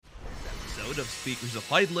episode of Speakers of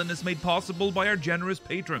Eidolon is made possible by our generous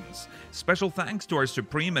patrons. Special thanks to our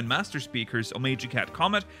Supreme and Master Speakers Omeji Cat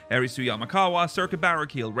Comet, Erisu Yamakawa, Circa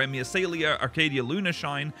Barrakiel, Remy Asalia, Arcadia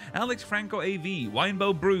Lunashine, Alex Franco AV,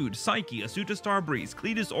 Winebow Brood, Psyche, Asuta Starbreeze,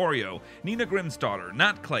 Cletus Oreo, Nina Grimsdaughter,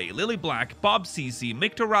 Nat Clay, Lily Black, Bob Cece,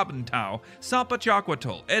 Mikta Rabentau, Sapa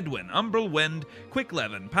Chakwatol, Edwin, Umbral Wind, Quick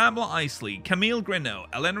Levin, Pamela Isley, Camille Grino,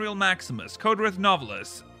 Elenriel Maximus, Codrith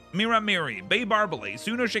Novelist, Mira Miri, Bay Barbale,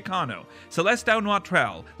 Suno Chicano, Celestau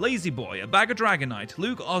Noitrell, Lazy Boy, A Bag of Dragonite,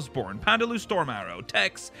 Luke Osborne, Pandaloo Stormarrow,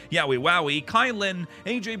 Tex, Yowie Wowie, Kai Lin,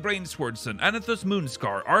 AJ Brainswordson, Anathus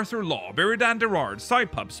Moonscar, Arthur Law, Biridan Derard,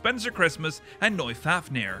 Sidepup, Spencer Christmas, and Noi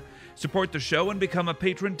Fafnir. Support the show and become a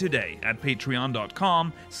patron today at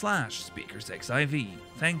patreon.com/SpeakersXIV.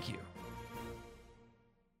 Thank you.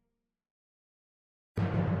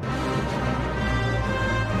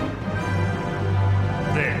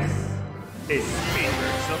 This is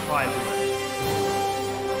Speakers of Eidolon.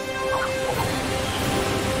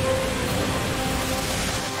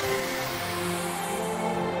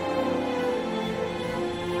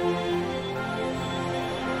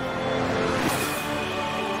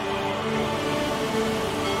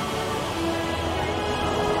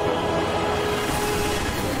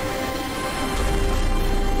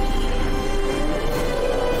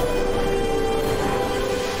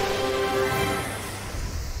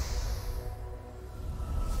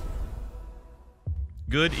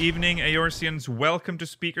 Good evening, Eorzeans. Welcome to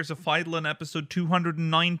Speakers of Eidolon, episode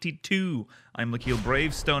 292. I'm Lakeel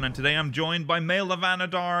Bravestone, and today I'm joined by Mael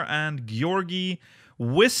Lavanadar and Georgi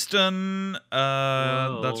Whiston.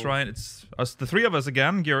 That's right, it's us, the three of us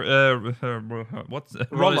again. What's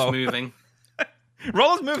Rollo's moving.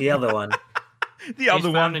 Rollo's moving. The other one. He's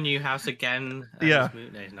found a new house again. Yeah.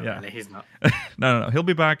 He's not. No. He'll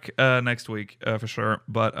be back next week for sure.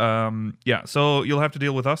 But yeah, so you'll have to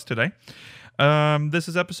deal with us today. This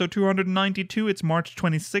is episode 292. It's March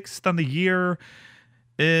 26th, and the year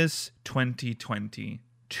is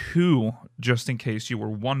 2022, just in case you were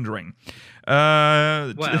wondering.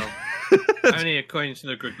 Well, only according to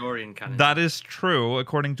the Gregorian calendar. That is true.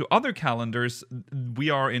 According to other calendars,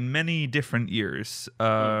 we are in many different years.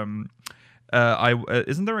 Isn't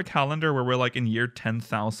there a calendar where we're like in year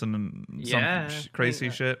 10,000 and some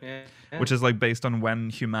crazy shit? Yeah. Which is like based on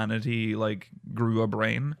when humanity like grew a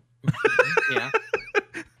brain? Yeah.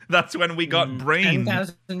 That's when we got brain.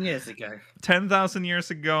 10,000 years ago. 10,000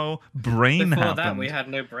 years ago, brain Before happened. that, we had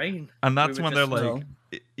no brain. And that's when they're like,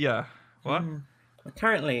 yeah. What? We're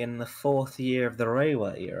currently in the fourth year of the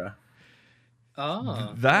Reiwa era.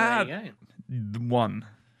 Oh, that there you one.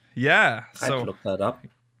 Yeah. I had to look that up.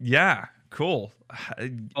 Yeah, cool.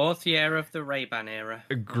 Fourth year of the Ray-Ban era.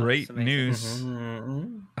 Great news.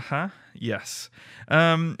 Mm-hmm. Huh? Yes.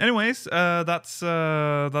 Anyways, that's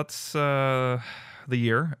the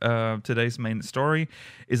year. Today's main story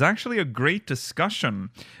is actually a great discussion.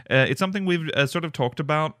 It's something we've sort of talked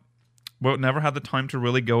about, but never had the time to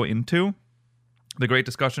really go into. The great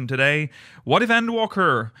discussion today: what if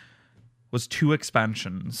Endwalker was 2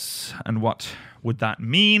 expansions, and what would that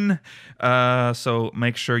mean? So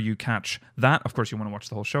make sure you catch that. Of course, you want to watch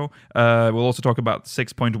the whole show. We'll also talk about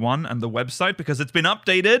 6.1 and the website, because it's been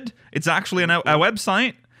updated. It's actually a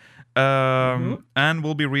website. And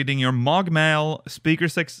we'll be reading your Mog Mail, Speaker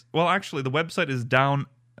 6. Well, actually, the website is down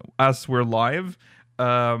as we're live,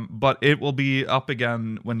 but it will be up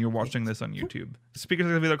again when you're watching this on YouTube.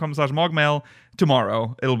 Speakersxv.com/mogmail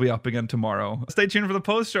tomorrow. It'll be up again tomorrow. Stay tuned for the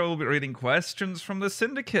post show. We'll be reading questions from the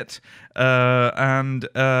syndicate. Yeah,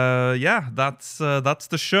 that's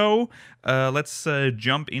the show. Let's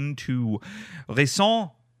jump into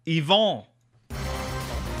Récent Yvon.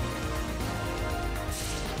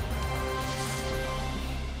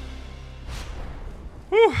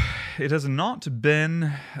 Whew. It has not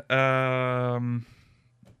been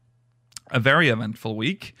a very eventful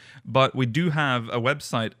week, but we do have a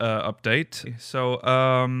website update. So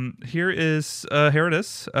here it is,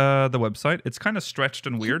 the website. It's kind of stretched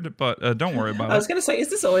and weird, but don't worry about it. I was going to say, is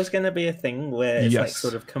this always going to be a thing where it's Yes. like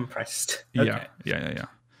sort of compressed? Yeah.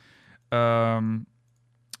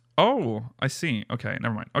 Oh, I see. Okay,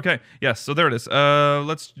 never mind. Okay, yes. So there it is.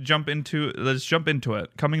 Let's jump into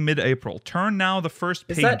it. Coming mid-April. Turn now the first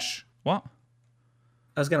page. Is that- What?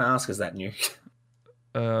 I was going to ask, is that new?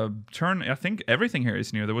 Turn. I think everything here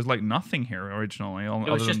is new. There was like nothing here originally, It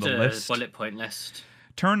other was than just the a list. bullet point list.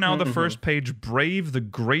 Turn now the first page. Brave the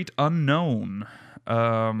Great Unknown.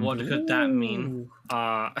 What could that mean?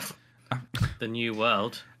 The new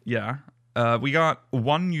world. Yeah. We got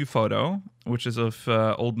one new photo, which is of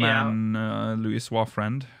old man Louis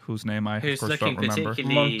Waffrend, whose name I Who's of course looking don't remember.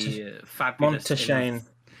 particularly fabulous. Monteshane.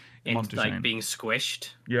 into Monty Shane. like being squished.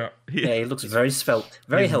 Yeah. Yeah, he looks very svelte,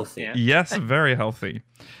 very healthy. Yeah. Yes, very healthy.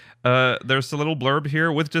 There's a little blurb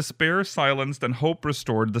here. With despair silenced and hope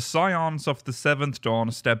restored, the scions of the Seventh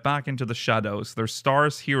Dawn step back into the shadows. Their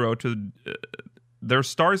star's hero to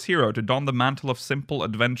don the mantle of simple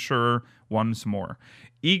adventurer once more.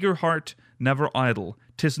 Eager heart, never idle.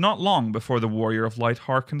 'Tis not long before the warrior of light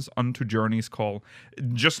hearkens unto journey's call.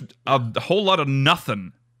 Just a whole lot of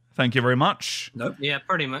nothing. Thank you very much. Nope. Yeah,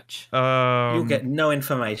 pretty much. You'll get no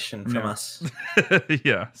information from us.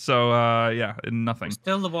 Yeah. So nothing.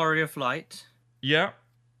 Still the warrior of light, Yeah.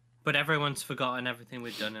 but everyone's forgotten everything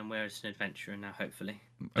we've done, and we're just an adventurer now. Hopefully,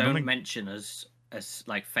 I don't don't think- mention us as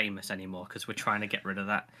like famous anymore because we're trying to get rid of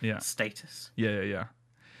that status. Yeah.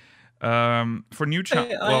 For new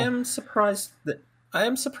chat. I am surprised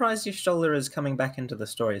Y'shtola is coming back into the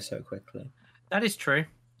story so quickly. That is true.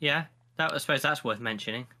 Yeah, I suppose that's worth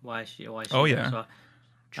mentioning. Why she? Oh, yeah. As well.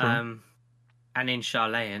 True. And in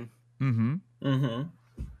Charlayan. Mm-hmm.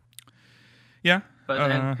 Yeah. But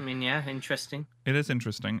I mean, yeah, interesting. It is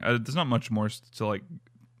interesting. There's not much more to like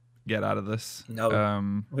get out of this.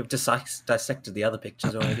 No. We've dissected the other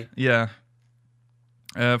pictures already. Yeah.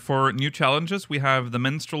 For new challenges, we have the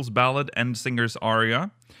Minstrel's Ballad and Singer's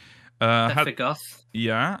Aria. Goth.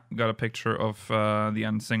 Yeah, got a picture of the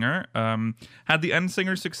end singer. Had the end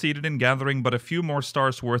singer succeeded in gathering but a few more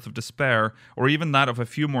stars worth of despair, or even that of a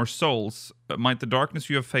few more souls, might the darkness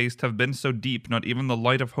you have faced have been so deep, not even the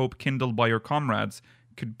light of hope kindled by your comrades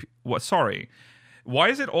could. What? Sorry. Why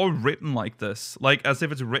is it all written like this? Like as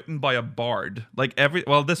if it's written by a bard. Like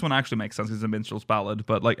well, this one actually makes sense. It's a minstrel's ballad,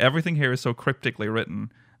 but like everything here is so cryptically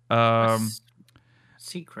written.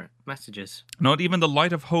 Secret messages. Not even the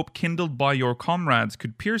light of hope kindled by your comrades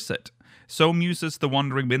could pierce it. So muses the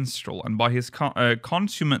wandering minstrel, and by his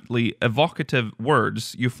consummately evocative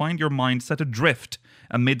words, you find your mind set adrift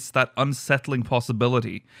amidst that unsettling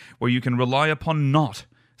possibility, where you can rely upon naught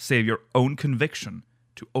save your own conviction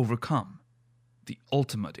to overcome the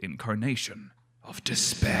ultimate incarnation of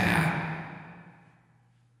despair.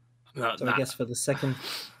 So I guess for the second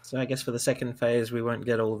phase, we won't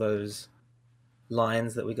get all those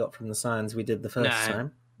lines that we got from the signs we did the first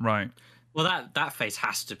time. Right. Well, that phase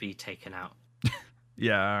has to be taken out.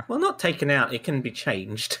 Yeah. Well, not taken out. It can be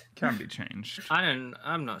changed. Can be changed.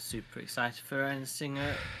 I'm not super excited for anything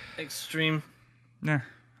extreme. Nah,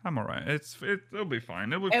 I'm alright. It'll be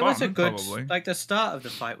fine. It'll be It fun, was a good, probably. like the start of the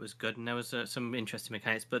fight was good, and there was some interesting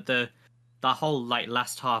mechanics. But the whole like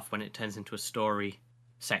last half when it turns into a story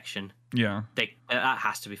section, Yeah. That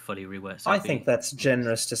has to be fully reworked. I think that's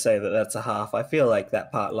generous to say that that's a half. I feel like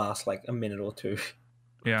that part lasts like a minute or two.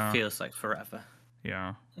 Yeah. Feels like forever.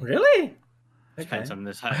 Yeah. Really? Depends on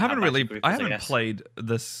this. I haven't played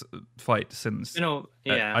this fight since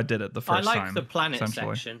yeah. I did it the first time. I like the planet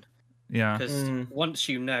essentially. section Yeah. because once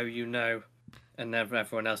you know, and then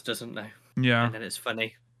everyone else doesn't know. Yeah. And then it's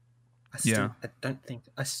funny. I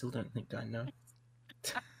still don't think I know.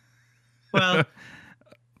 Well,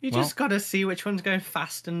 you just got to see which one's going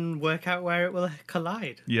fast and work out where it will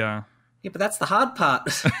collide. Yeah. Yeah, but that's the hard part.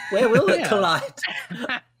 Where will it collide?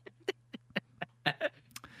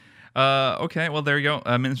 Okay, well, there you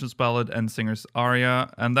go. Minstrel's Ballad and Singer's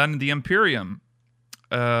Aria. And then the Imperium.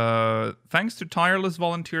 Thanks to tireless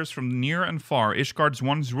volunteers from near and far, Ishgard's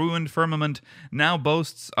once ruined firmament now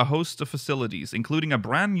boasts a host of facilities, including a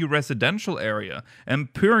brand new residential area,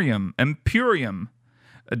 Imperium. Imperium.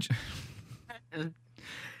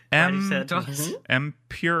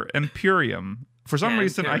 For some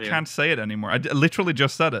reason, I can't say it anymore. I literally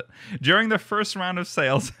just said it. During the first round of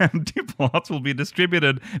sales, empty plots will be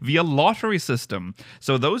distributed via lottery system.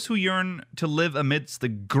 So those who yearn to live amidst the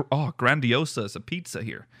Grandiosa is a pizza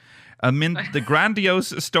here. Amid the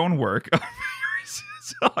grandiose stonework of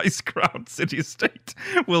Ice Crown City Estate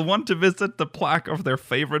will want to visit the plaque of their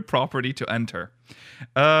favorite property to enter.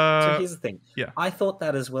 So here's the thing. Yeah. I thought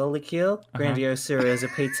that as well, Likil. Grandiosa is a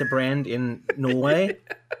pizza brand in Norway.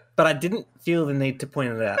 But I didn't feel the need to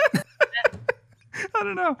point it out. I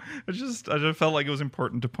don't know. I just felt like it was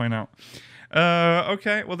important to point out.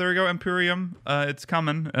 Okay, well there you go. Imperium. It's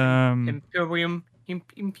coming. Imperium.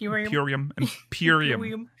 Imperium.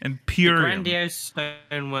 The grandiose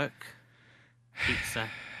stonework pizza.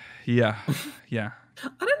 Yeah. I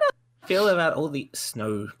don't know how I feel about all the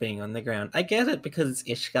snow being on the ground. I get it because it's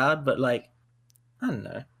Ishgard, but like, I don't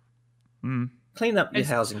know. Clean up your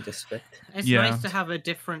housing district. It's nice to have a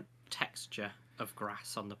different texture of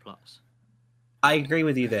grass on the plots. I agree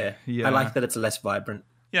with you there. Yeah. I like that it's less vibrant.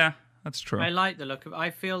 Yeah, that's true. I like the look of it. I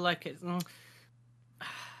feel like it's...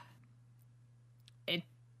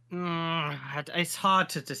 It's hard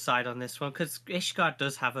to decide on this one because Ishgard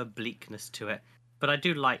does have a bleakness to it, but I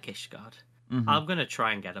do like Ishgard. I'm going to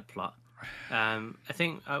try and get a plot. I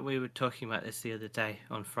think we were talking about this the other day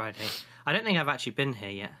on Friday. I don't think I've actually been here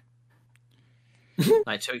yet.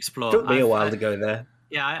 Like to explore. Took me a while to go there.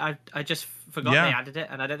 Yeah, I just forgot they added it,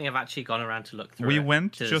 and I don't think I've actually gone around to look through it. We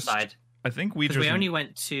went to just. decide. I think we only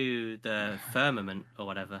went to the firmament or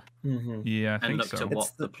whatever. Yeah, I think and looked so. at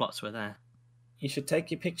what the plots were there. You should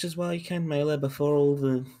take your pictures while you can, Mela, before all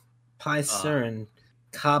the Pysa and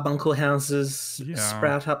carbuncle houses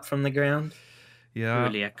sprout up from the ground. Yeah,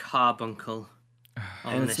 really a carbuncle.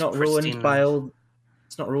 And it's not ruined by all.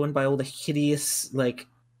 It's not ruined by all the hideous the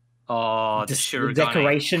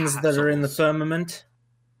decorations that are in the firmament.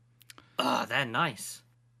 Oh, they're nice.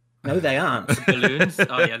 No, they aren't. The balloons.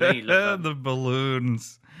 Oh yeah, no, you love the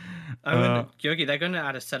balloons. Yogi, they're going to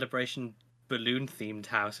add a celebration balloon themed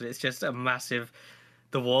house, and it's just a massive.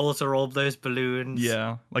 The walls are all those balloons.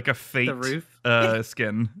 Yeah, like a fate the roof.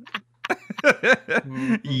 Skin.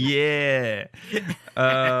 Yeah.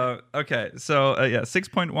 Okay. So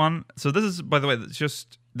 6.1. So this is, by the way, this is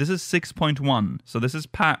 6.1. So this is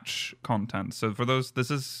patch content. So for those,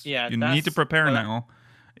 you need to prepare now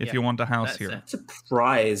if you want a house here. I'm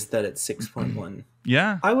surprised that it's 6.1.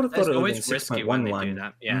 Yeah, I would have thought it would have been risky when they do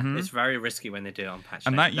that. Yeah, it's very risky when they do it on patch.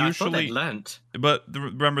 And that usually, I thought they'd learnt. But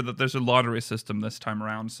remember that there's a lottery system this time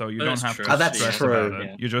around, so you don't have to stress about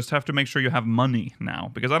it. You just have to make sure you have money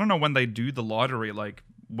now, because I don't know when they do the lottery. Like,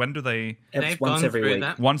 when do they? They've once every week.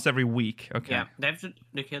 That. Once every week. Okay. Yeah, they've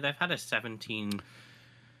had a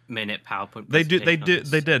 17-minute PowerPoint. They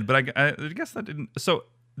did, but I guess that didn't. So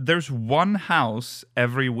there's one house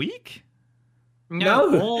every week.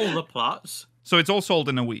 No, all the plots. So it's all sold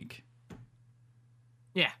in a week.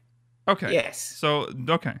 Yeah. Okay. Yes. So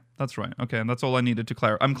okay, that's right. Okay, and that's all I needed to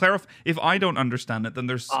clarify. I'm if I don't understand it, then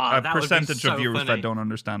there's a percentage of viewers that don't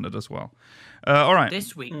understand it as well. All right.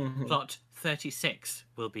 This week, plot 36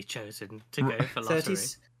 will be chosen to go for lottery.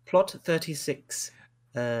 Plot 36,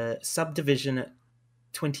 subdivision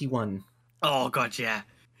 21. Oh god, yeah.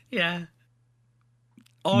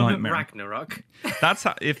 On Nightmare. Ragnarok. That's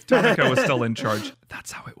how. If Tomiko was still in charge,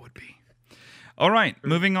 that's how it would be. All right,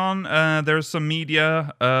 moving on. There's some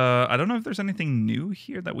media. I don't know if there's anything new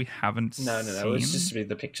here that we haven't seen. No. It's just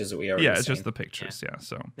the pictures that we already it's seen. just the pictures,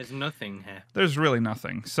 so. There's nothing here. There's really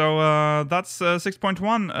nothing. So that's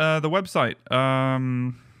 6.1, the website.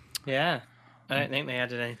 Yeah. I don't think they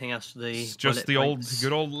added anything else to the It's just the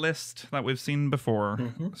good old list that we've seen before.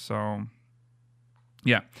 So,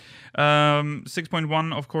 yeah.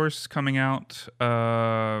 6.1, of course, coming out. Do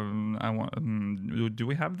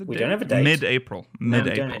we have the date? We don't have a date. Mid-April.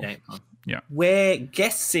 Yeah. We're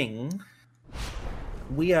guessing.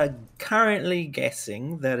 We are currently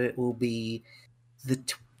guessing that it will be the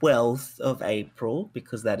 12th of April,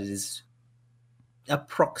 because that is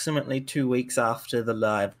approximately 2 weeks after the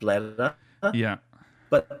live letter. Yeah.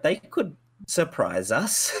 But they could surprise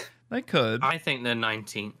us. They could. I think the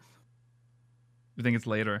 19th. You think it's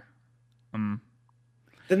later?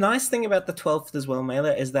 The nice thing about the 12th as well,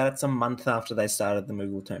 Mela, is that it's a month after they started the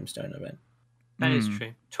Moogle Tombstone event. That is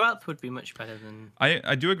true. 12th would be much better than...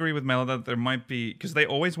 I do agree with Mela that there might be... Because they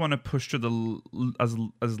always want to push to the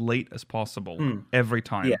as late as possible every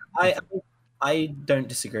time. Yeah, I don't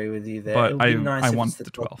disagree with you there. But it would be nice if want it's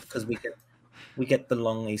the 12th. Because we get the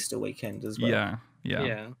long Easter weekend as well.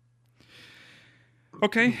 Yeah.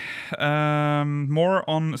 Okay, more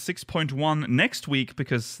on 6.1 next week,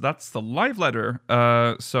 because that's the live letter.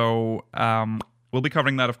 So we'll be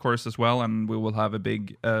covering that, of course, as well, and we will have a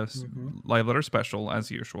big live letter special, as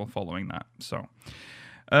usual, following that. So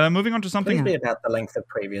moving on to something... Please be about the length of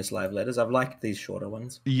previous live letters. I've liked these shorter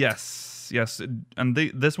ones. Yes. And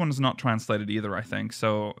this one is not translated either, I think,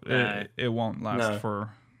 so it won't last for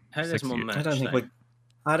 6 years.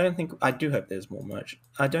 I do hope there's more merch.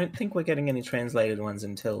 I don't think we're getting any translated ones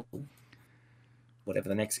until whatever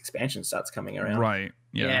the next expansion starts coming around. Right.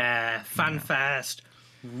 Yeah. FanFest.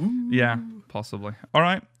 Yeah, possibly. All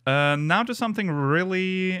right. Now to something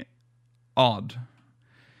really odd.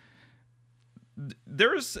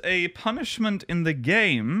 There's a punishment in the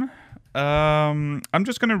game. I'm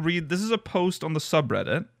just going to read. This is a post on the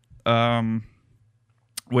subreddit.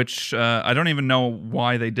 Which I don't even know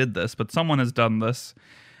why they did this, but someone has done this.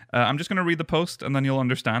 I'm just going to read the post, and then you'll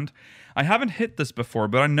understand. I haven't hit this before,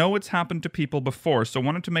 but I know it's happened to people before, so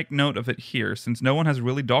wanted to make note of it here, since no one has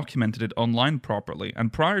really documented it online properly.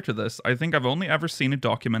 And prior to this, I think I've only ever seen it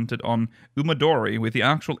documented on Umadori with the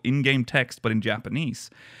actual in-game text, but in Japanese.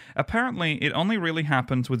 Apparently, it only really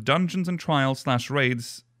happens with dungeons and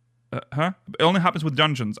trials/raids It only happens with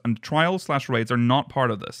dungeons, and trials/raids are not part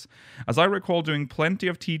of this. As I recall doing plenty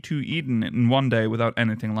of T2 Eden in one day without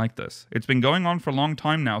anything like this. It's been going on for a long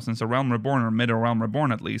time now, since A Realm Reborn, or mid A Realm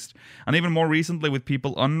Reborn at least, and even more recently with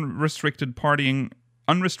people unrestricted partying,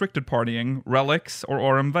 Relics, or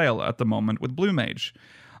Aurum Vale at the moment with Blue Mage.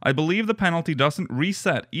 I believe the penalty doesn't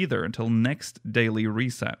reset either until next daily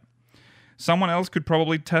reset. Someone else could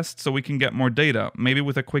probably test so we can get more data, maybe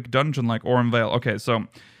with a quick dungeon like Aurum Vale. Okay, so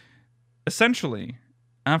essentially,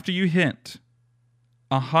 after you hit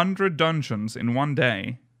 100 dungeons in one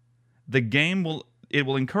day, the game will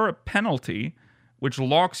incur a penalty which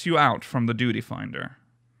locks you out from the Duty Finder.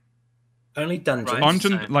 Only dungeons.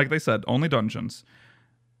 Dungeon, like they said, only dungeons.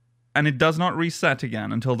 And it does not reset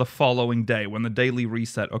again until the following day when the daily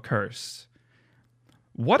reset occurs.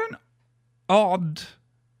 What an odd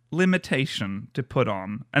limitation to put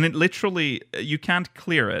on. And it literally, you can't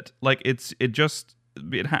clear it. Like it's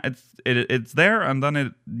there, and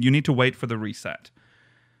then you need to wait for the reset.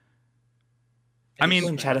 I mean,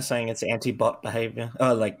 in chat is saying it's anti-bot behavior.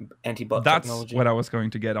 Oh, like anti-bot technology. That's what I was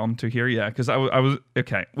going to get onto here, yeah. Because I was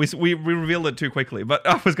okay. We revealed it too quickly, but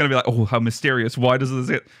I was going to be like, oh, how mysterious. Why does this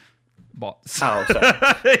get bots? Oh,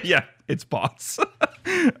 sorry. Yeah, it's bots.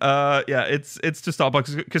 Yeah, it's to stop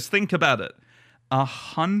bots. Because think about it.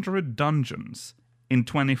 100 dungeons in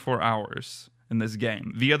 24 hours in this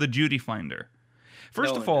game via the Duty Finder.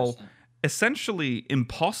 First of all, essentially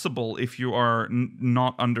impossible if you are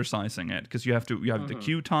not undersizing it, because you have the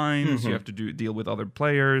queue times, you have to deal with other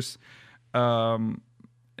players. Yeah,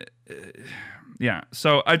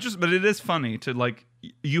 so but it is funny to like,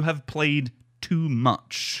 you have played too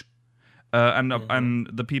much, and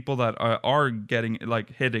the people that are getting like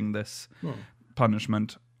hitting this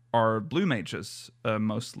punishment are Blue Mages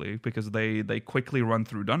mostly, because they quickly run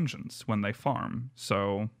through dungeons when they farm.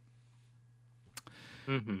 So.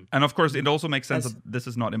 And of course, it also makes sense that this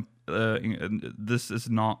is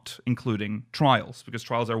not including trials, because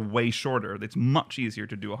trials are way shorter. It's much easier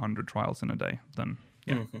to do 100 trials in a day than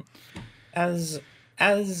As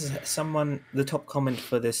someone, the top comment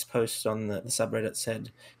for this post on the subreddit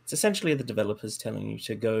said, it's essentially the developers telling you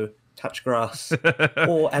to go touch grass,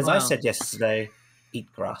 or as I said yesterday, eat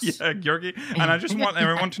grass. Yeah, Georgi. And I just want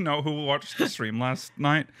everyone to know who watched the stream last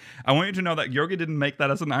night. I want you to know that Georgi didn't make that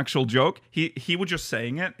as an actual joke. He was just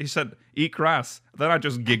saying it. He said, eat grass. Then I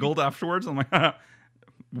just giggled afterwards. I'm like,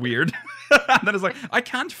 weird. And then it's like, I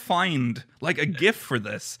can't find like a GIF for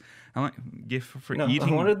this. I'm like, GIF for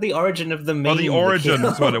eating. I wanted the origin of the meme. Oh, the origin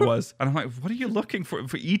is what it was. And I'm like, what are you looking for?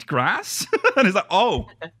 For eat grass? And he's like, oh,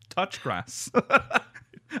 touch grass.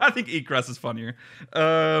 I think eat grass is funnier.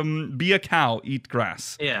 Be a cow, eat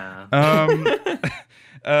grass. Yeah.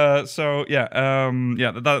 So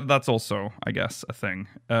yeah, that's also, I guess, a thing.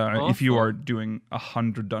 If you are doing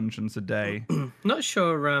 100 dungeons a day, not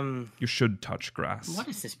sure. You should touch grass. What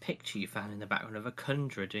is this picture you found in the background of a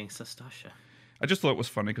Kundra doing Sastasha? I just thought it was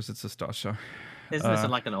funny because it's Sastasha. Isn't this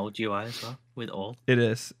like an old UI as well with all? It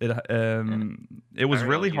is. It was Very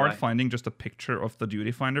really old hard UI. finding just a picture of the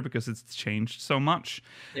Duty Finder because it's changed so much.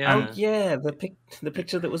 Yeah. Oh yeah, the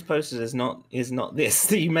picture that was posted is not this.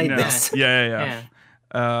 That you made No. this. Yeah.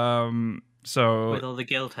 So With all the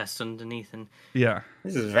guild tests underneath, and yeah.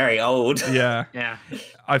 This is very old. Yeah. yeah,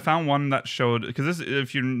 I found one that showed, because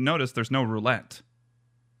if you notice, there's no roulette.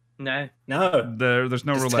 no, No, There's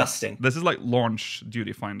no disgusting. roulette. This is like launch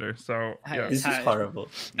Duty Finder. So yeah. This is How- horrible.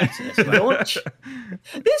 Launch.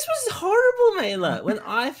 This was horrible, Mela. When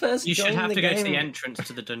I first you should joined have the to game, go to the entrance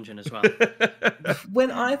to the dungeon as well.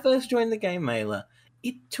 when I first joined the game, Mela,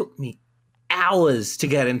 it took me hours to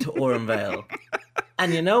get into Aurum Vale.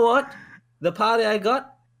 And you know what? The party I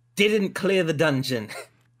got didn't clear the dungeon.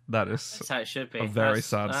 That is That's how it should be. a very That's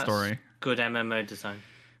sad story. Good MMO design.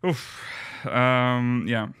 Oof.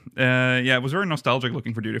 Yeah. It was very nostalgic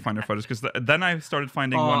looking for Duty Finder photos, because then I started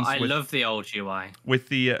finding ones I with, love the old UI. with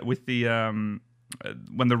the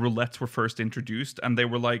when the roulettes were first introduced, and they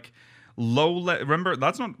were like remember,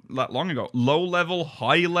 that's not that long ago. Low level,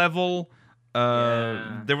 high level.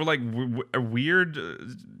 Yeah. They were like weird.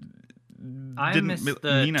 I Didn't miss mean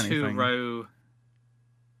the anything. 2-row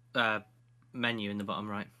menu in the bottom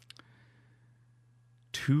right.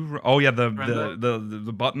 Oh yeah, the Remember?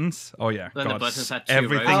 the buttons. Oh yeah, When the God. buttons had 2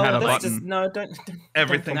 Everything rows. had a that's button. just no, don't.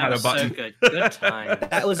 Everything That had a was button. so good. Good time.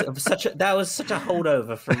 That was such a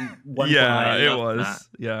holdover from one. Yeah, it love was.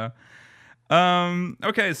 Yeah.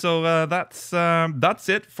 Okay, so that's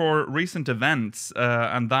it for recent events,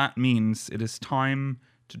 and that means it is time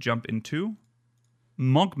to jump into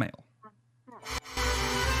Mogmail.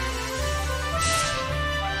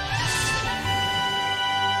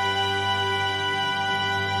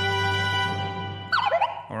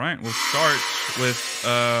 All right, we'll start with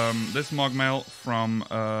this Mogmail from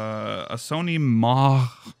a Sony Ma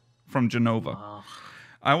from Genova. Oh,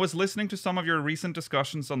 I was listening to some of your recent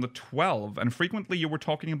discussions on the 12, and frequently you were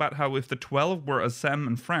talking about how if the 12 were Azem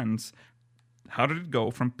and friends, how did it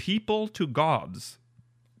go from people to gods?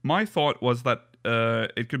 My thought was that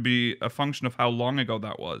it could be a function of how long ago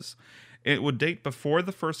that was. It would date before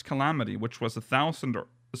the first calamity, which was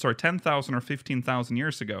 10,000 or 15,000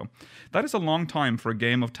 years ago. That is a long time for a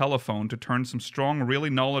game of telephone to turn some strong, really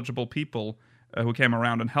knowledgeable people who came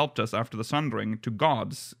around and helped us after the Sundering to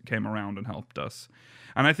gods came around and helped us.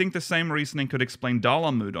 And I think the same reasoning could explain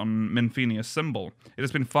Dalamud on Minfinia's symbol. It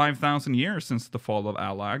has been 5,000 years since the fall of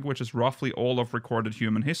Alag, which is roughly all of recorded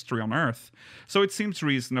human history on Earth. So it seems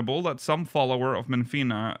reasonable that some follower of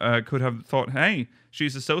Minfina could have thought, hey,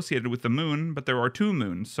 she's associated with the moon, but there are 2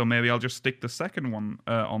 moons, so maybe I'll just stick the second one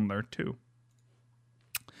on there too.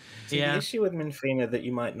 See, the issue with Minfina that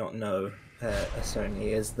you might not know,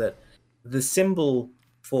 Sony, is that the symbol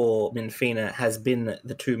for Minfina has been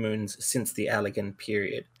the 2 moons since the Allagan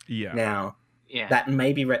period. Yeah. Now, that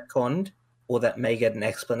may be retconned, or that may get an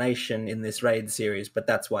explanation in this raid series, but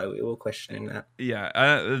that's why we were questioning that. Yeah,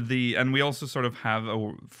 and we also sort of have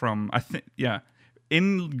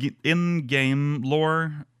in game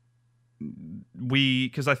lore,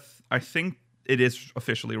 because I think it is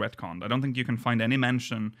officially retconned. I don't think you can find any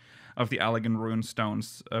mention of the Allagan rune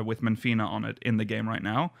stones with Minfina on it in the game right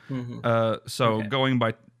now. Mm-hmm. Going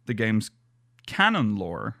by the game's canon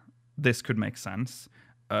lore, this could make sense.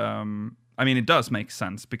 I mean, it does make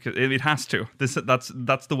sense because it has to.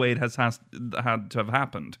 That's the way it has had to have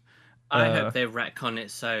happened. I hope they retcon it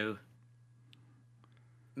so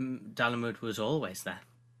Dalamud was always there,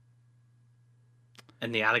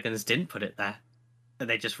 and the Allagans didn't put it there, and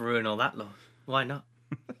they just ruin all that lore. Why not?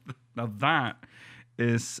 Now that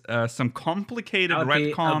is some complicated That would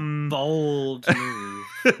retcon, be a bold move,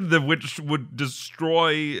 which would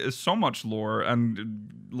destroy so much lore and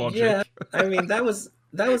logic. Yeah, I mean that was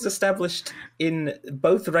established in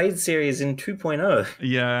both raid series in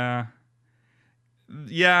 2.0.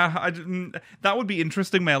 Yeah, that would be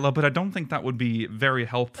interesting, Mela, but I don't think that would be very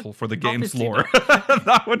helpful for the game's Obviously lore.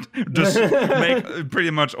 That would just make pretty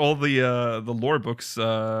much all the lore books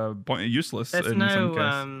useless. There's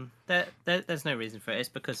some case. There's no reason for it. It's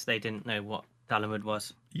because they didn't know what Dalamud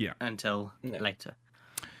was until later.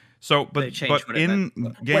 So, but in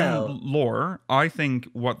game lore, I think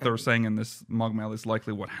what they're saying in this Mogmail is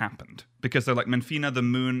likely what happened, because they're like Minfina the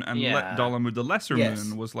moon and Dalamud the lesser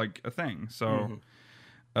moon was like a thing. So,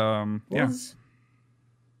 Was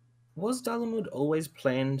Dalamud always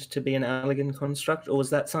planned to be an Allagan construct, or was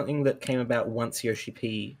that something that came about once Yoshi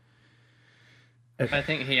P? Okay. I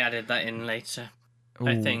think he added that in later. Ooh.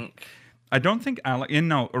 I don't think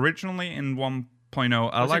originally in 1.0,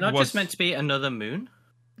 Alag was it not just meant to be another moon?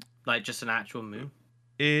 Like just an actual moon?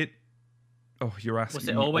 You're asking was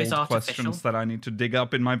it me always old artificial? questions that I need to dig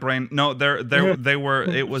up in my brain. No, they were.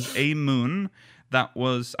 It was a moon that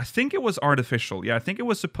was. I think it was artificial. Yeah, I think it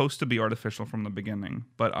was supposed to be artificial from the beginning,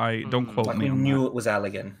 but I don't quote me on that. We knew it was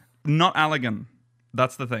Allagan. Not Allagan.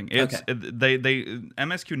 That's the thing. They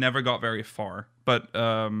MSQ never got very far, but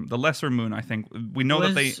the lesser moon. I think we know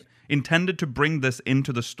that they intended to bring this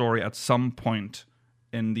into the story at some point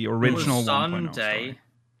in the original 1.0 story.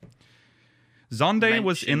 Zonde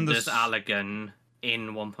was in the Allagan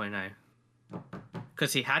in 1.0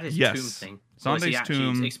 because he had his tomb thing. Zonde's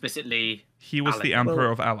tomb explicitly. He was the Emperor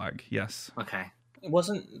of Alag. Yes. Okay. It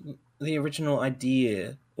wasn't the original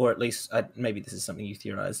idea, or at least maybe this is something you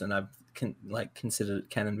theorized, and I've considered it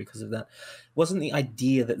canon because of that. Wasn't the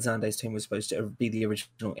idea that Zonde's tomb was supposed to be the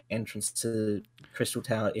original entrance to Crystal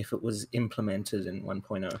Tower if it was implemented in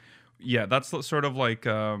 1.0? Yeah, that's sort of like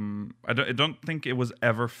I don't think it was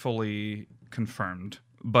ever fully confirmed,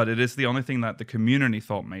 but it is the only thing that the community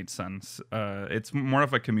thought made sense. It's more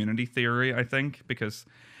of a community theory, I think, because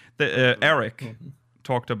Eric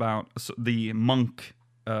talked about the monk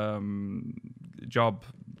job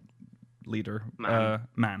leader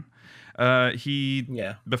man.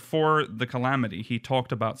 Before the calamity, he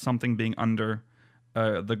talked about something being under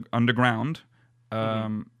the underground.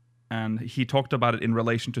 And he talked about it in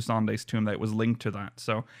relation to Zonde's tomb that it was linked to that.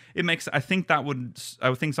 So it makes. I think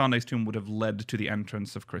Zonde's tomb would have led to the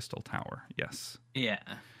entrance of Crystal Tower. Yes. Yeah.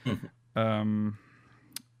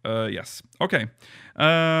 Yes. Okay.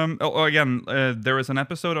 Again, there is an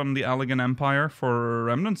episode on the Allagan Empire for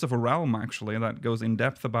Remnants of a Realm, actually, that goes in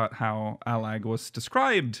depth about how Allag was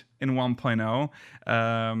described in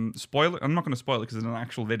 1.0. Spoiler. I'm not going to spoil it because it's an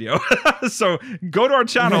actual video. So go to our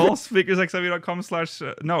channel, speakersxev.com/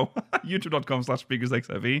 no,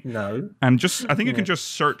 youtube.com/speakersxev. No. And just, I think you can just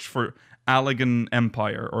search for Allagan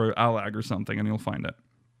Empire or Allag or something, and you'll find it.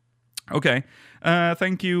 Okay.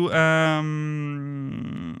 Thank you,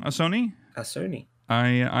 Asoni. Sony.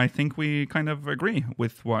 I think we kind of agree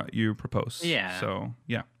with what you propose. Yeah. So,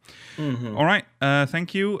 yeah. Mm-hmm. All right.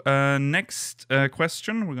 Thank you. Next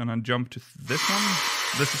question. We're going to jump to this one.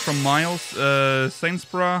 This is from Miles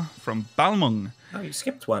Sainsborough from Balmung. Oh, you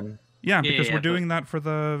skipped one. Yeah, because Yeah, we're doing that for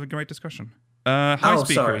the great discussion. Hi,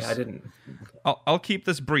 speakers. Sorry, I didn't. I'll keep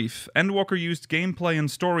this brief. Endwalker used gameplay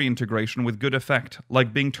and story integration with good effect,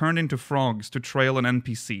 like being turned into frogs to trail an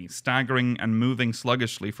NPC, staggering and moving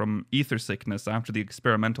sluggishly from ether sickness after the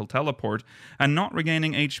experimental teleport, and not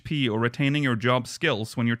regaining HP or retaining your job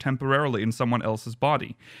skills when you're temporarily in someone else's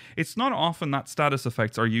body. It's not often that status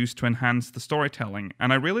effects are used to enhance the storytelling,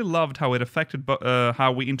 and I really loved how it affected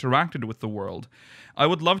how we interacted with the world. I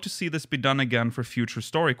would love to see this be done again for future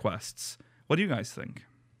story quests. What do you guys think?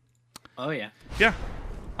 Oh yeah. Yeah,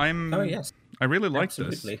 Oh, yes. I really like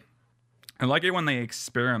Absolutely. this. I like it when they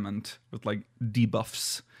experiment with like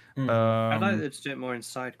debuffs. I'd like them to do it more in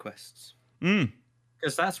side quests.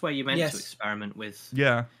 Because that's where you're meant Yes. to experiment with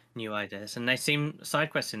Yeah, new ideas. And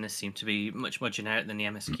side quests in this seem to be much more generic than the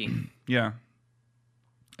MSQ. yeah.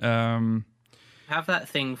 Have that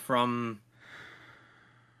thing from,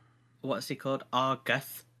 what's he called?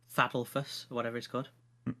 Arguth Thadalfus, or whatever it's called.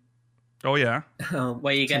 Oh yeah,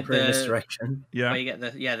 Where you get temporary the- misdirection. yeah. Where you get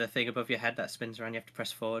the thing above your head that spins around. You have to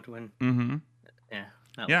press forward when. Mm-hmm. Yeah,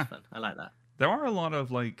 that Yeah. was fun. I like that. There are a lot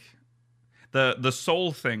of like the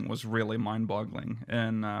soul thing was really mind-boggling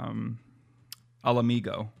in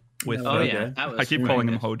Alamigo. With Oh Hojo. yeah, that was. I keep really calling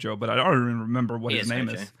him good. Hojo, but I don't even remember what He his is name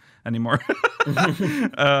Hojo. is anymore.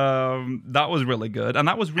 That was really good, and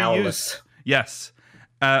that was reused. Owlus. Yes,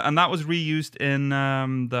 and that was reused in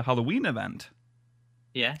the Halloween event.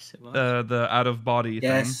 Yes, it was. The out of body thing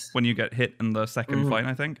Yes. when you get hit in the second fight,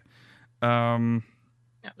 I think.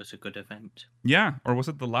 That was a good event. Yeah, or was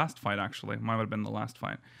it the last fight? Actually, might have been the last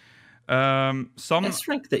fight. Some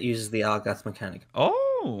S-Rank that uses the Argath mechanic.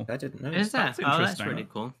 oh, I didn't know. Is that? That's Oh, that's interesting. really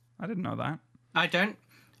cool. I didn't know that. I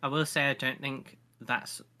will say I don't think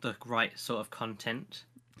that's the right sort of content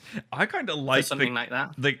I kind of for like something like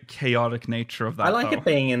that. the chaotic nature of that. I like though. it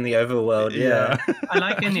being in the overworld. Yeah. I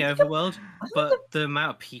like in the overworld, but the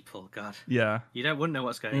amount of people, God, yeah, you wouldn't know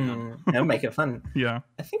what's going on. That'll make it fun. yeah.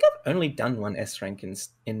 I think I've only done one S-Rank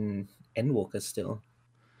in Endwalker still.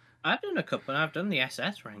 I've done a couple. I've done the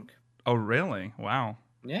SS rank. Oh, really? Wow.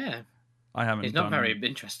 Yeah, I haven't. it's not done, very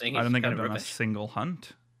interesting. I don't It's think I've kind of done a rubbish. single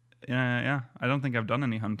hunt. Yeah. I don't think I've done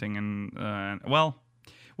any hunting in. Well,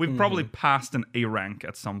 we've probably passed an A rank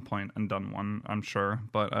at some point and done one, I'm sure,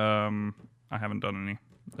 but I haven't done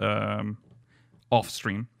any off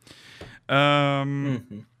stream.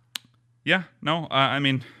 Yeah, no, I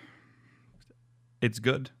mean, it's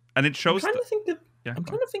good, and it I'm shows. trying to think of. Yeah, I'm go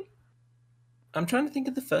trying to think. I'm trying to think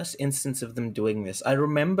of the first instance of them doing this. I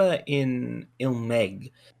remember in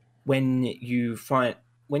Ilmeg, when the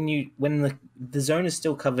zone is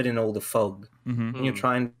still covered in all the fog, Mhm. and you're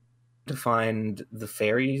trying to find the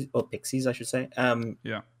fairies or pixies, I should say.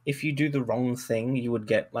 Yeah. If you do the wrong thing, you would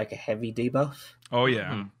get like a heavy debuff. Oh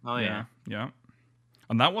yeah. Mhm. Oh, yeah. Yeah.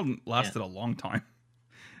 And that one lasted a long time.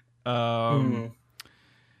 Mm.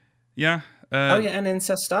 Yeah. Oh yeah, and in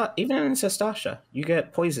even in Sestasha, you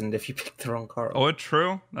get poisoned if you pick the wrong coral. Oh, it's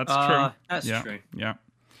true. That's true. That's yeah. true. Yeah.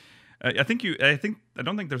 I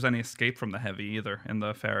don't think there's any escape from the heavy either in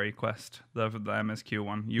the fairy quest, the MSQ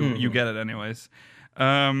one. You get it anyways.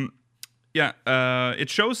 It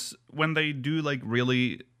shows when they do like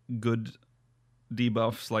really good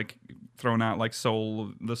debuffs, like thrown out like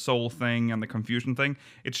the soul thing and the confusion thing.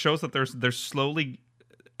 It shows that there's slowly,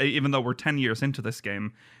 even though we're 10 years into this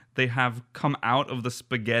game, they have come out of the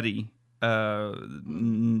spaghetti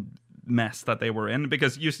mess that they were in,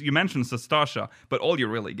 because you mentioned Sestasha, but all you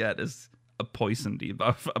really get is a poison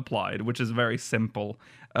debuff applied, which is very simple,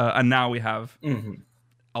 and now we have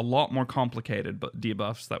a lot more complicated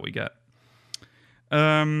debuffs that we get.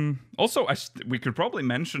 Also, we could probably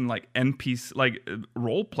mention like NPC, like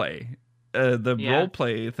roleplay. The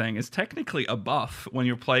roleplay thing is technically a buff when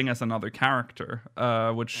you're playing as another character,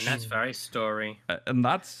 which And that's very story. and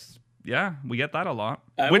that's we get that a lot.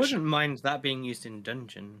 I which wouldn't mind that being used in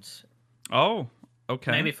dungeons. oh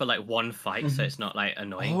Okay. Maybe for like one fight, so it's not like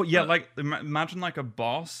annoying. Oh yeah, but- like imagine like a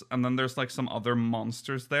boss, and then there's like some other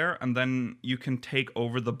monsters there, and then you can take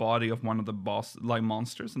over the body of one of the boss like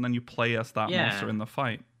monsters, and then you play as that Yeah. monster in the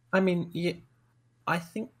fight. I mean, yeah, I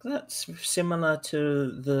think that's similar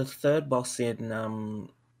to the third boss in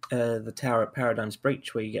the Tower at Paradigm's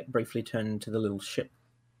Breach, where you get briefly turned into the little ship.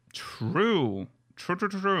 True.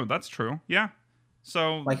 That's true. Yeah.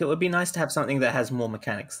 So Like, it would be nice to have something that has more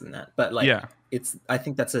mechanics than that, but like, yeah. I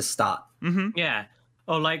think that's a start. Yeah.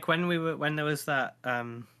 Or like when there was that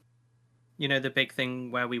the big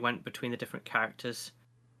thing where we went between the different characters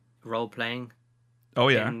role playing. Oh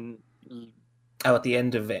yeah. Oh, at the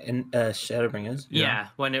end of it, in Shadowbringers. Yeah,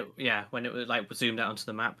 when it was like zoomed out onto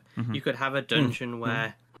the map, Mm-hmm. you could have a dungeon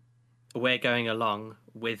where we're going along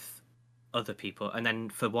with other people, and then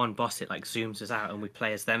for one boss, it like zooms us out, and we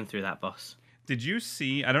play as them through that boss. Did you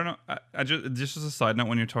see? I don't know. I just as a side note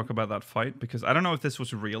when you talk about that fight, because I don't know if this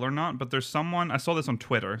was real or not, but there's someone I saw this on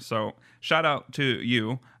Twitter. So shout out to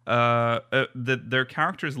you. Their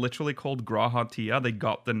character is literally called Grahatia. They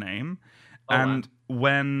got the name, and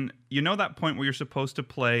when you know that point where you're supposed to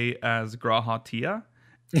play as Grahatia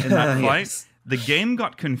in that fight, Yes. the game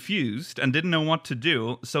got confused and didn't know what to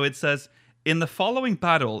do. So it says, "In the following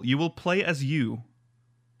battle, you will play as you."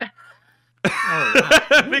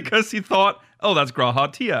 Because he thought, oh, that's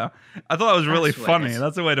Grahatia. I thought that was really That's funny. weird.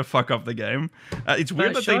 That's a way to fuck up the game. It's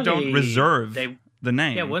weird But that they don't surely reserve the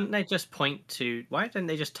name. Yeah, wouldn't they just point to? Why didn't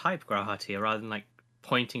they just type Grahatia rather than like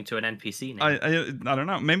pointing to an NPC name? I don't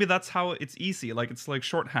know. Maybe that's how it's easy. Like it's like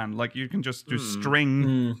shorthand. Like you can just do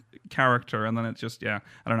string character, and then it's just I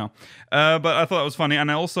don't know. But I thought it was funny.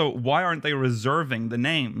 And I also, why aren't they reserving the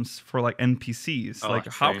names for like NPCs? like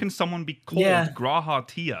how true. can someone be called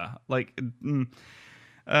Grahatia? Like.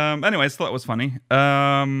 Anyways, thought it was funny.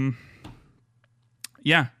 Like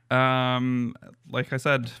I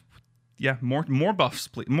said, more buffs,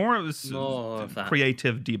 please. More of that.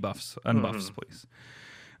 creative debuffs and buffs, please.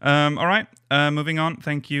 All right, moving on.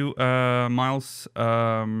 Thank you, Miles.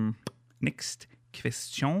 Next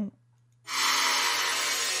question.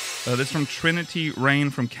 This from Trinity Rain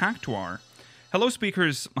from Cactuar. Hello,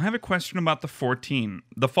 speakers. I have a question about the 14.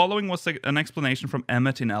 The following was an explanation from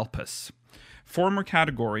Emmett in Elpis. Former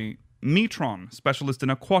category: Metron, specialist in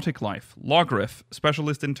aquatic life. Logrif,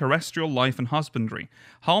 specialist in terrestrial life and husbandry.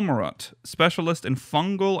 Halmarut, specialist in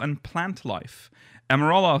fungal and plant life.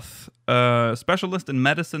 Emeraloth, specialist in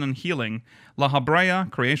medicine and healing. La Habrea,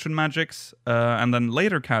 creation magics. And then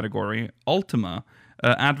later category, Ultima,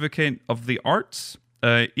 advocate of the arts.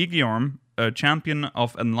 Igiorm, champion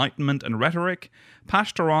of enlightenment and rhetoric.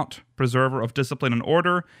 Pashtarot, preserver of discipline and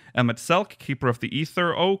order. Emmet Selk, keeper of the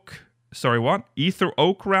Ether Oak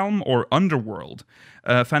realm or underworld.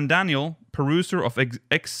 Fandaniel, peruser of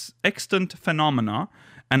extant phenomena.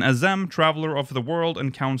 And Azem, traveler of the world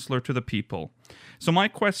and counselor to the people. So my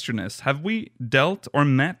question is, have we dealt or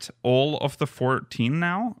met all of the 14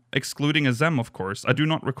 now? Excluding Azem, of course. I do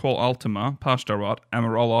not recall Ultima, Pashtarot,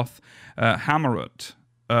 Emeraloth, Hammerut.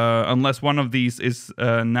 Unless one of these is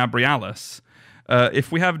Nabrialis.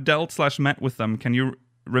 If we have dealt/met with them, can you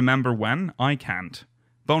remember when? I can't.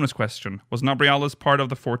 Bonus question. Was Nabrialis part of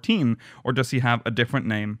the 14, or does he have a different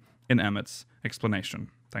name in Emmett's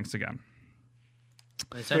explanation? Thanks again.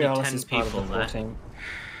 There's only Brialis 10 is part of people the there. 14.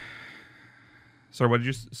 Sorry, what did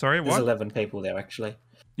you... Sorry, There's what? 11 people there, actually.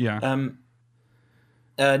 Yeah.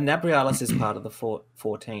 Nabrialis is part of the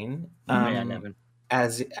 14. Yeah, 11.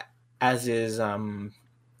 As is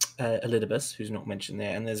Elidibus, who's not mentioned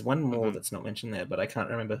there, and there's one more that's not mentioned there, but I can't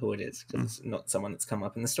remember who it is because it's not someone that's come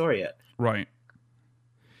up in the story yet. Right.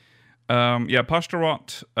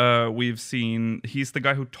 Pashtarot, we've seen... He's the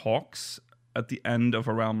guy who talks at the end of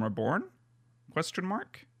A Realm Reborn? Question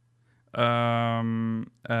mark? Which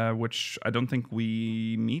I don't think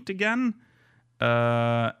we meet again.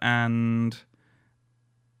 And...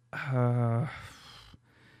 I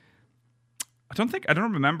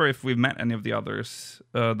don't remember if we've met any of the others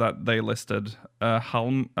that they listed. Like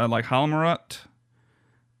Halmarut.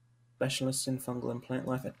 Specialist in fungal and plant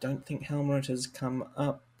life. I don't think Halmarut has come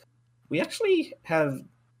up. We actually have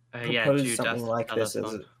proposed something like this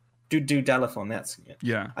as Dudalaphon. That's it.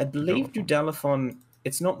 Yeah. I believe Dudalaphon.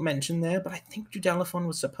 It's not mentioned there, but I think Dudalaphon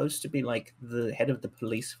was supposed to be like the head of the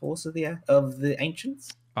police force of the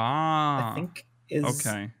ancients. I think is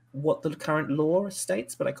okay. what the current law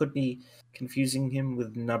states, but I could be confusing him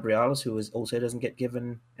with Nabrialis, who also doesn't get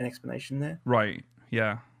given an explanation there. Right.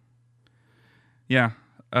 Yeah. Yeah.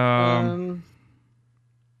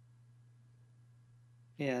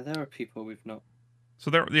 Yeah, there are people we've not. So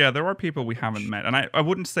there are people we haven't met, and I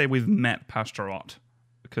wouldn't say we've met Pashtarot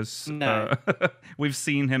because No. we've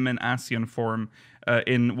seen him in Ascian form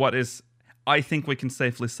in what is, I think we can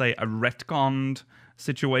safely say, a retconned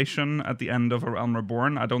situation at the end of A Realm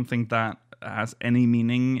Reborn. I don't think that has any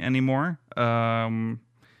meaning anymore.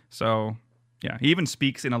 So, yeah, he even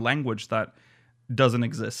speaks in a language that doesn't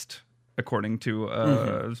exist, according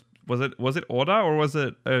to was it Oda, or was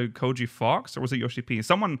it Koji Fox, or was it Yoshi P?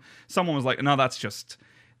 Someone was like, no,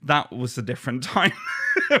 that was a different time.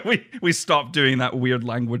 we stopped doing that weird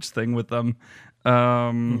language thing with them.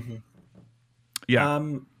 Yeah.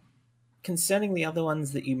 Concerning the other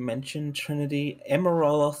ones that you mentioned, Trinity,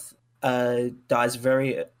 Emeroloth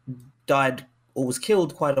died or was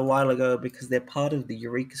killed quite a while ago because they're part of the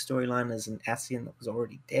Eureka storyline as an Ascian that was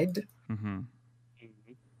already dead.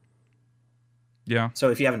 Yeah. So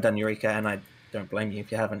if you haven't done Eureka, and I don't blame you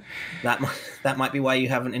if you haven't, that might be why you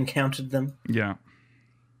haven't encountered them. Yeah.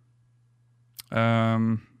 I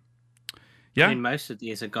mean, most of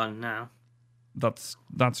these are gone now. That's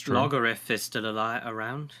true. Logarith is still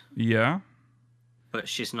around. Yeah. But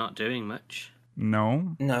she's not doing much.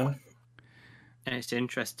 No. And it's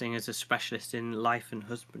interesting, as a specialist in life and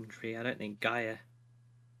husbandry, I don't think Gaia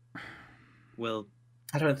will...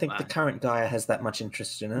 I don't think the current Gaia has that much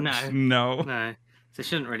interest in it. No. So it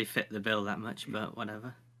shouldn't really fit the bill that much, but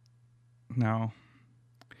whatever. No.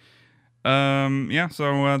 Yeah,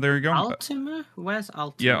 so there you go. Ultima? Where's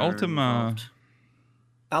Ultima? Yeah, Ultima... involved?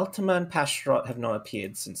 Ultima and Pashrot have not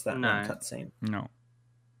appeared since that one cutscene. No.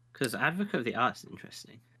 Because Advocate of the Arts is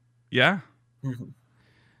interesting. Yeah? Mm-hmm.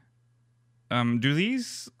 Do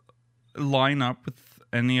these line up with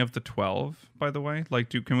any of the 12, by the way? Like,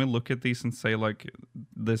 can we look at these and say, like,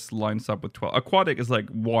 this lines up with 12? Aquatic is like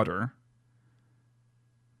water.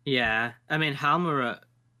 Yeah. I mean, Halmara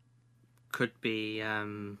could be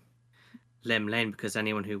Lim Lane, because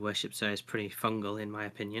anyone who worships her is pretty fungal, in my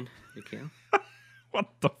opinion. What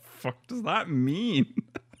the fuck does that mean?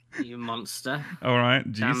 You monster. All right,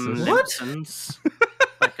 Damn Jesus. Limpsons.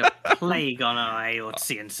 Like a plague on our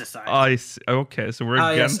Eorzean society. Okay, so we're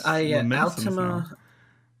against the Minsons Ultima. now.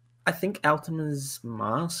 I think Ultima's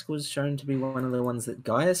mask was shown to be one of the ones that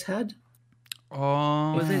Gaia's had.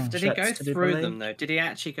 Oh. Did he go Chats to be through believed. them, though? Did he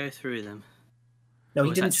actually go through them? No, Or he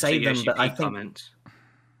was didn't that just say a them, Yoshi but P I think... comment?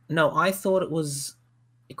 No, I thought it was...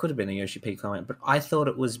 It could have been a Yoshi P comment, but I thought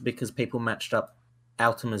it was because people matched up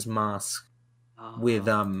Ultima's mask with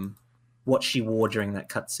what she wore during that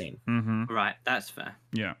cutscene. Mm-hmm. Right, that's fair.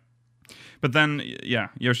 Yeah. But then, yeah,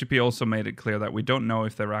 Yoshi P also made it clear that we don't know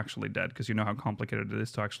if they're actually dead, because you know how complicated it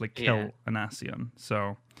is to actually kill an Ascian.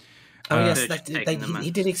 So... yes, Taking the he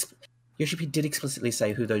did. Yoshi P did explicitly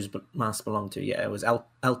say who those masks belong to. Yeah, it was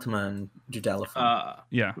Ultima and Judalifon.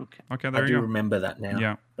 Yeah. Okay, there I you do go. remember that now.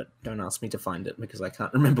 Yeah. But don't ask me to find it because I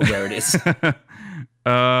can't remember where it is.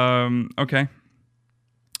 Okay.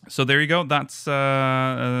 So there you go. That's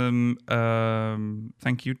thank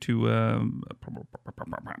you to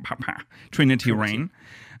Trinity Rain.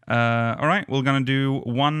 All right, we're gonna do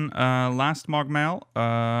one last Mog Mail,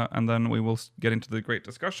 and then we will get into the great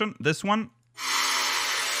discussion. This one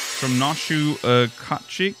from Noshu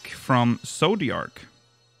Kachik from Zodiark.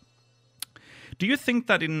 Do you think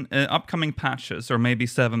that in upcoming patches, or maybe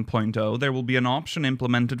 7.0, there will be an option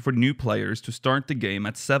implemented for new players to start the game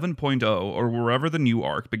at 7.0 or wherever the new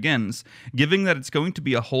arc begins, given that it's going to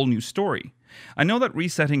be a whole new story? I know that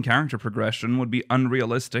resetting character progression would be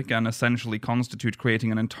unrealistic and essentially constitute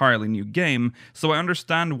creating an entirely new game, so I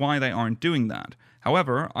understand why they aren't doing that.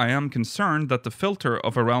 However, I am concerned that the filter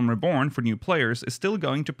of A Realm Reborn for new players is still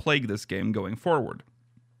going to plague this game going forward.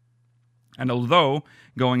 And although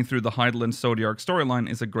going through the Hydaelyn Zodiark storyline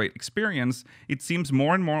is a great experience, it seems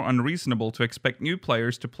more and more unreasonable to expect new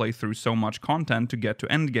players to play through so much content to get to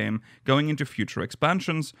endgame, going into future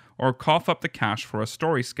expansions, or cough up the cash for a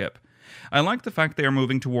story skip. I like the fact they are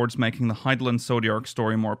moving towards making the Hydaelyn Zodiark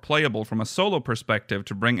story more playable from a solo perspective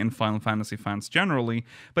to bring in Final Fantasy fans generally,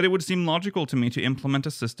 but it would seem logical to me to implement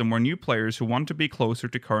a system where new players who want to be closer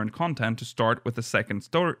to current content to start with the second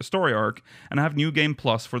story arc and have New Game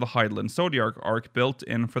Plus for the Hydaelyn Zodiark arc built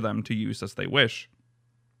in for them to use as they wish.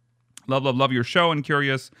 Love your show, and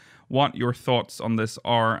curious what your thoughts on this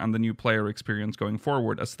are and the new player experience going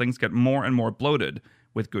forward as things get more and more bloated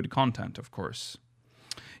with good content, of course.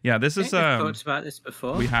 Yeah, this is. We've talked about this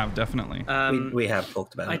before. We have, definitely. We have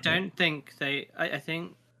talked about it. I don't think they. I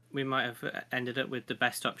think we might have ended up with the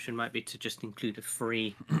best option might be to just include a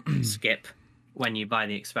free skip when you buy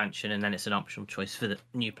the expansion, and then it's an optional choice for the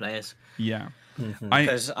new players. Yeah,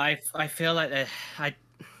 because I feel like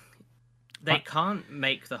they can't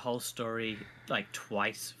make the whole story like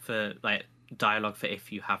twice for like dialogue for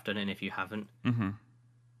if you have done it and if you haven't. Mm-hmm.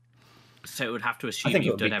 So it would have to assume think it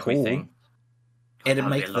you've would be done cool. everything. It'd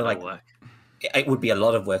That'd be make a the lot of like. work. It would be a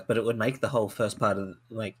lot of work, but it would make the whole first part of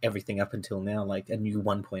like everything up until now like a new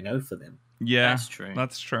 1.0 for them. Yeah, That's true.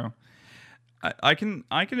 That's true. I can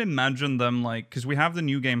imagine them like, because we have the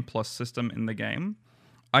New Game Plus system in the game.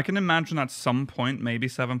 I can imagine at some point, maybe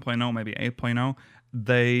 7.0, maybe 8.0,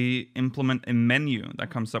 they implement a menu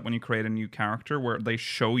that comes up when you create a new character where they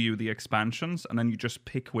show you the expansions and then you just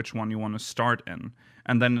pick which one you want to start in.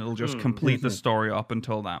 And then it'll just complete the story up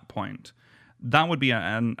until that point. That would be,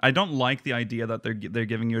 and I don't like the idea that they're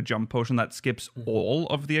giving you a jump potion that skips all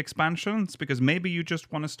of the expansions, because maybe you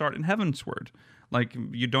just want to start in Heavensward. Like,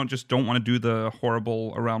 you don't want to do the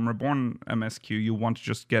horrible A Realm Reborn MSQ. You want to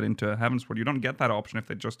just get into Heavensward. You don't get that option if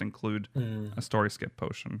they just include a story skip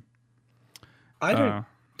potion. I don't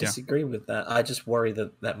disagree with that. I just worry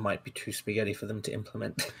that might be too spaghetti for them to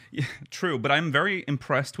implement. Yeah, true, but I'm very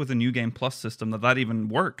impressed with the New Game Plus system that even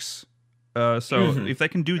works. So if they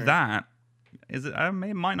can do that, it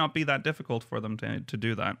might not be that difficult for them to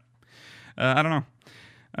do that. I don't know.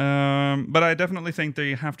 But I definitely think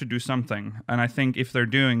they have to do something. And I think if they're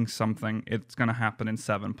doing something, it's going to happen in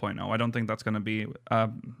 7.0. I don't think that's going to be a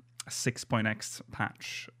 6.x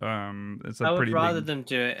patch. It's a I would pretty rather big them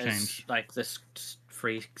do it as change. like this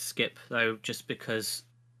free skip, though, just because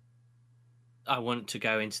I want to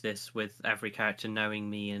go into this with every character knowing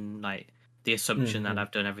me and like the assumption that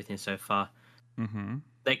I've done everything so far. Mm-hmm.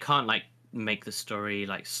 They can't like make the story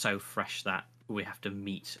like so fresh that we have to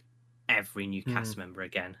meet every new cast member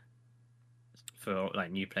again for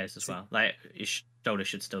like new players as well. Like Shoulder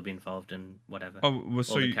should still be involved in whatever. Oh, well,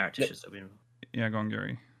 so all the characters should still be involved. Yeah, go on,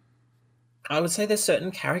 Gary. I would say there's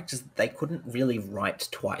certain characters they couldn't really write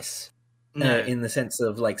twice. In the sense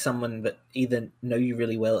of like someone that either know you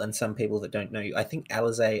really well and some people that don't know you. I think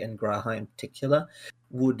Alizé and Graha in particular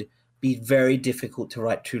would be very difficult to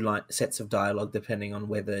write two sets of dialogue depending on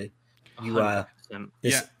whether you are 100%.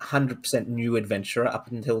 this 100% new adventurer up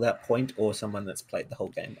until that point or someone that's played the whole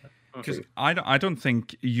game. Because I don't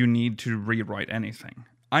think you need to rewrite anything.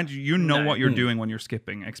 You know what you're doing when you're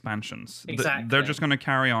skipping expansions. Exactly. They're just going to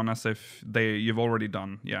carry on as if you've already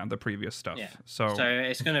done the previous stuff. Yeah. So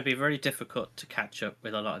it's going to be very difficult to catch up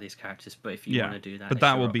with a lot of these characters. But if you want to do that, but it's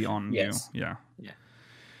that your will be option. on Yes. you. Yeah.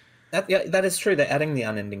 That is true. They're adding the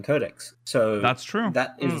unending codex. So That's true.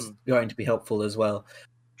 That is going to be helpful as well.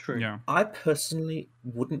 True. Yeah. I personally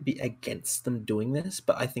wouldn't be against them doing this,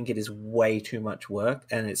 but I think it is way too much work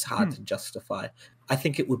and it's hard to justify. I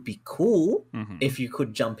think it would be cool if you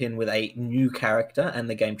could jump in with a new character and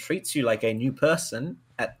the game treats you like a new person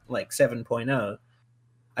at like 7.0.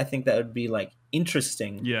 I think that would be like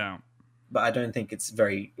interesting. Yeah. But I don't think it's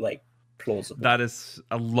very like plausible. That is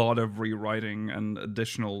a lot of rewriting and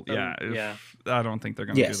additional. I don't think they're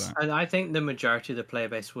going to do that. And I think the majority of the player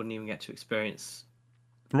base wouldn't even get to experience.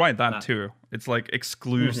 Right, that too. It's like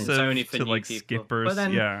exclusive It's only for to new like people. skippers. But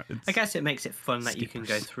then, I guess it makes it fun that you can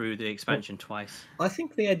go skippers. through the expansion twice. I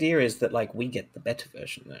think the idea is that like we get the better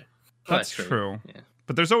version though. That's true. Yeah.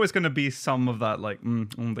 But there's always going to be some of that, like,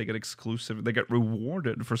 they get exclusive, they get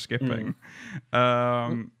rewarded for skipping.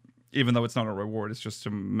 Even though it's not a reward, it's just to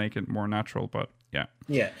make it more natural. But yeah.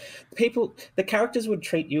 Yeah. The characters would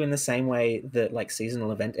treat you in the same way that like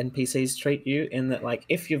seasonal event NPCs treat you, in that like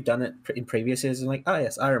if you've done it in previous years, like, oh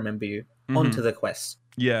yes, I remember you, onto the quest.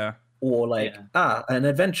 Yeah. Or like, an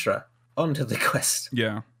adventurer, onto the quest.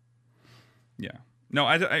 Yeah. Yeah.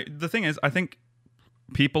 No, the thing is, I think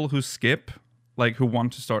people who skip, like who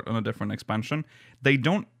want to start on a different expansion, they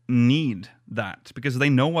don't need that because they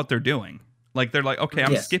know what they're doing. Like they're like, okay,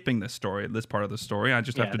 I'm skipping this part of the story. I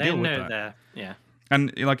just have to deal with that. Yeah.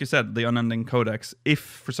 And like you said, the unending codex, if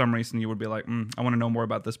for some reason you would be like, I want to know more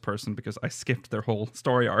about this person because I skipped their whole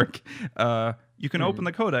story arc, you can open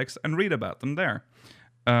the codex and read about them there.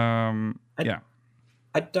 I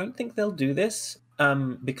don't think they'll do this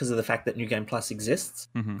because of the fact that New Game Plus exists,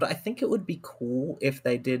 but I think it would be cool if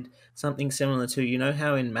they did something similar to, you know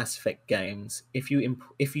how in Mass Effect games, if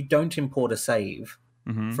you don't import a save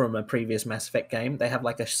from a previous Mass Effect game, they have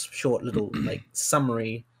like a short little like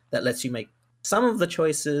summary that lets you make some of the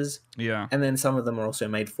choices, and then some of them are also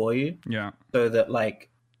made for you, so that like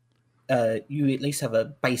you at least have a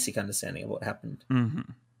basic understanding of what happened.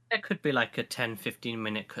 There could be like a 10-15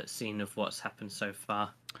 minute cutscene of what's happened so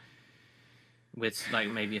far, with like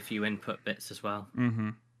maybe a few input bits as well.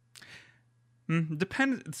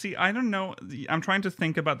 Depends. See, I don't know. I'm trying to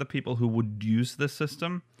think about the people who would use this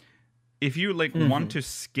system. If you like want to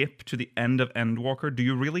skip to the end of Endwalker, do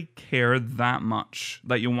you really care that much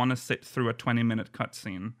that you want to sit through a 20-minute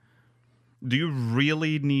cutscene? Do you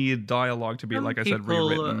really need dialogue to be, like I said,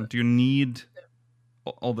 rewritten? Do you need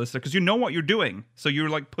all this because you know what you're doing. So you're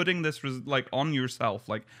like putting this like on yourself.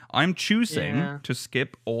 Like I'm choosing to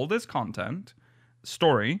skip all this content,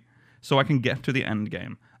 story, so I can get to the end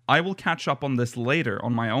game. I will catch up on this later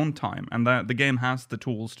on my own time, and that the game has the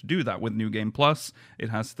tools to do that with New Game Plus. It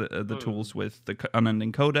has the tools with the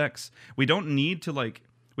unending codex. We don't need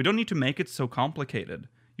to make it so complicated.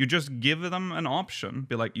 You just give them an option,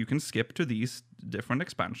 be like, you can skip to these different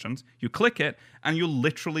expansions. You click it, and you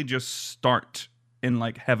literally just start in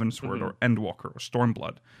like Heavensward or Endwalker or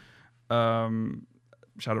Stormblood.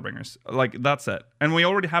 Shadowbringers. Like, that's it. And we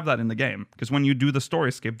already have that in the game, because when you do the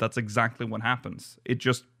story skip, that's exactly what happens. It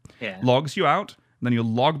just logs you out, then you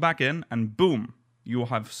log back in, and boom, you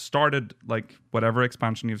have started like whatever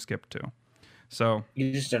expansion you've skipped to. So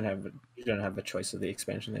you just don't have a choice of the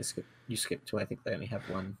expansion you skip to. I think they only have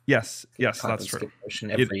one. Yes, that's true.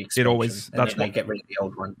 It always they get rid of the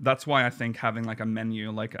old one. That's why I think having like a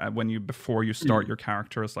menu, like before you start your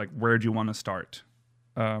character, is like, where do you want to start,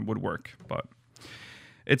 would work. But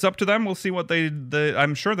it's up to them. We'll see what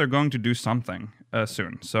I'm sure they're going to do something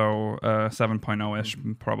soon. So 7.0-ish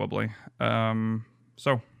probably.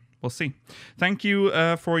 So we'll see. Thank you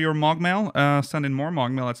for your Mogmail. Send in more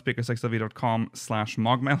Mogmail at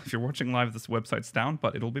speakersxlv.com/Mogmail. If you're watching live, this website's down,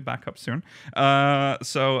 but it'll be back up soon.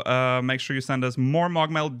 So make sure you send us more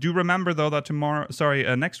Mogmail. Do remember, though, that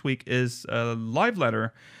next week is a live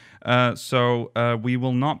letter. So we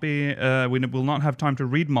will not have time to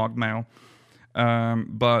read Mogmail.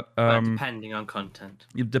 But depending on content.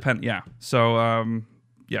 Yeah. So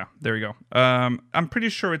yeah, there you go. I'm pretty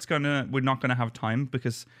sure we're not gonna have time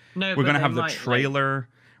because we're gonna have the trailer.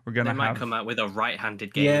 They might come out with a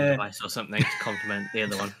right-handed gaming device or something to complement the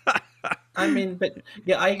other one. I mean, but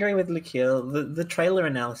yeah, I agree with Lakil. The trailer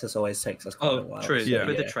analysis always takes us quite a while. True. Yeah.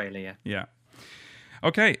 With the trailer, Yeah.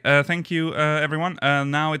 Okay. Thank you, everyone.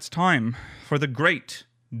 Now it's time for the great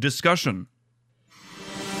discussion.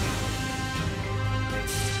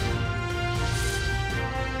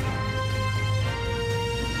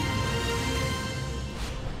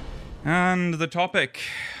 And the topic: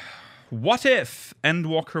 what if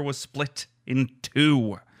Endwalker was split in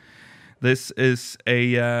two? This is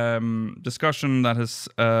a discussion that has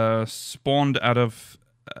spawned out of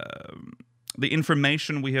the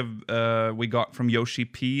information we got from Yoshi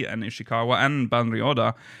P and Ishikawa and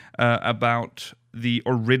Banryoda about the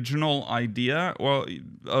original idea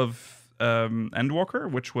of Endwalker,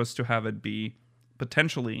 which was to have it be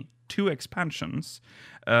potentially 2 expansions.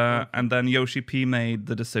 And then Yoshi P made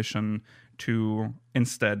the decision to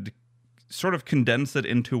instead sort of condense it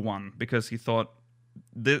into one, because he thought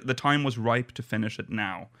the time was ripe to finish it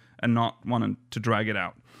now and not wanted to drag it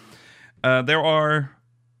out. There are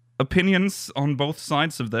opinions on both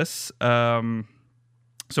sides of this, so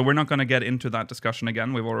we're not going to get into that discussion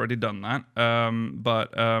again. We've already done that.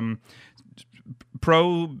 But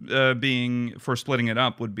pro being for splitting it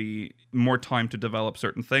up would be more time to develop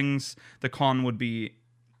certain things. The con would be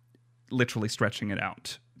literally stretching it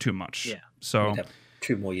out too much. Yeah. So we'd have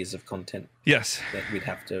 2 more years of content. Yes. That we'd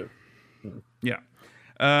have to. Yeah.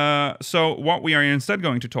 So what we are instead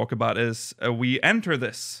going to talk about is we enter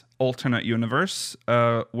this alternate universe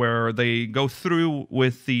where they go through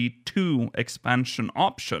with the 2 expansion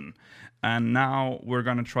option, and now we're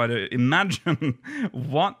going to try to imagine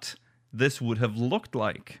what this would have looked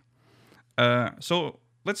like. So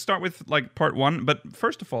let's start with like part 1. But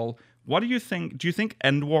first of all, what do you think? Do you think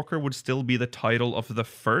Endwalker would still be the title of the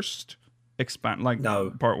first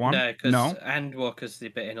no. part 1? No, because Endwalker's the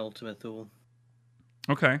bit in Ultima Thule.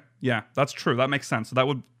 Okay, yeah, that's true. That makes sense. So that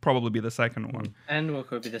would probably be the second one. Endwalker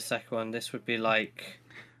would be the second one. This would be like...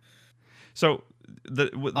 So the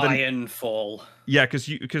Ironfall. Yeah,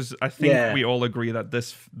 because I think we all agree that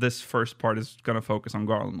this first part is going to focus on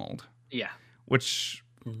Garlemald. Yeah. Which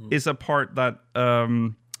is a part that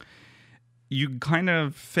you kind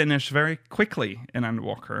of finish very quickly in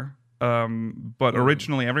Endwalker. But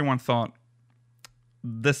originally everyone thought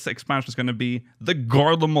this expansion is going to be the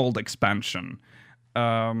Garlemald expansion.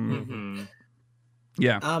 Yeah.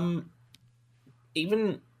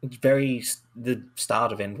 Even the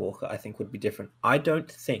start of Endwalker, I think, would be different. I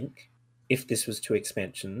don't think if this was 2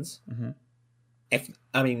 expansions,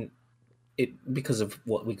 because of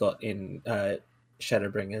what we got in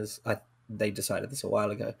Shadowbringers, they decided this a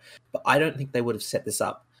while ago. But I don't think they would have set this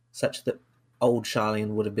up such that Old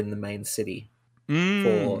Sharlayan would have been the main city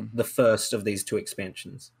for the first of these 2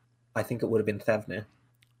 expansions. I think it would have been Thavnir.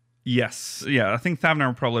 Yes, yeah, I think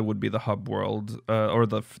Thavnir probably would be the hub world, or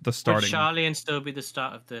the starting. Would Sharlayan still be the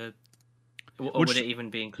start of the? Or would it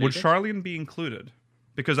even be included? Would Sharlayan be included?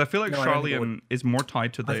 Because I feel like No, I don't think it Sharlayan is more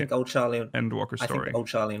tied to I the think Old Charlie. Endwalker I story. think Old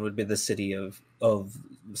Charlian would be the city of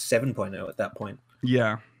 7.0 at that point.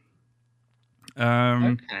 Yeah.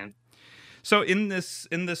 Okay. So in this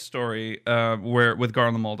story, where with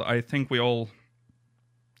Garlemald, I think we all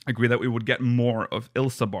agree that we would get more of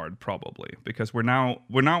Ilsabard probably, because we're now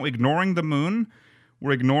ignoring the moon,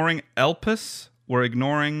 we're ignoring Elpis, we're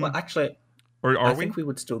ignoring. Well, actually, or are I we? think we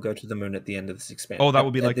would still go to the moon at the end of this expansion. Oh, that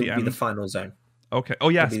would be like that the would be the end. final zone. Okay. Oh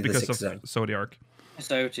yes, be the because of sixth Zodiac.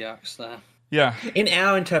 Zodiac's there. Yeah. In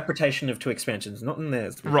our interpretation of 2 expansions, not in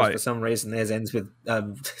theirs, because Right. for some reason theirs ends with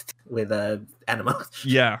Anima.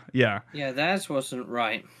 Yeah. Yeah. Yeah, theirs wasn't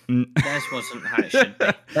right. Mm. Theirs wasn't how it should be.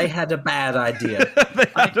 They had a bad idea. They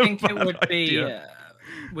I had a think it bad would be. idea.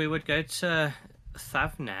 We would go to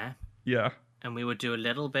Thavnair, Yeah. and we would do a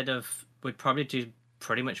little bit of. We'd probably do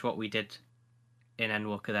pretty much what we did in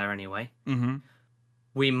Endwalker there anyway. Mm-hmm.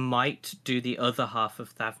 We might do the other half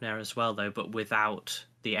of Thavnair as well, though, but without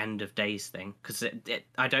the end of days thing, because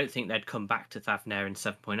I don't think they'd come back to Thavnair in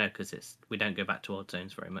 7.0 because we don't go back to Old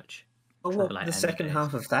Zones very much. Well, what Like the end second days.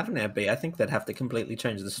 half of Thavnair be? I think they'd have to completely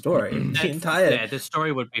change the story. The Yeah, entire. the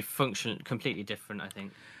story would be completely different, I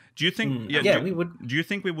think. Do you think? we would. Do you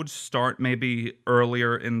think we would start maybe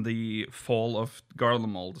earlier in the fall of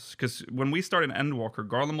Garlemald? Because when we start in Endwalker,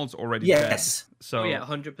 Garlemald's already Yes. dead. So Oh yeah,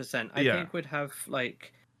 100%. I Yeah. think we'd have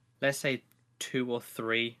like, let's say 2 or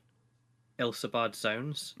 3 Ilsabard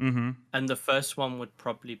zones, Mm-hmm. and the first one would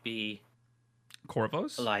probably be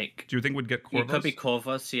Corvos. like Do you think we'd get Corvos? it could be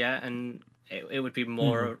Corvus, yeah, and it would be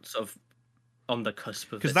more sort of on the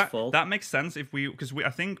cusp of Because its fall. that makes sense if we I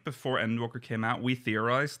think before Endwalker came out, we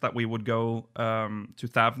theorized that we would go to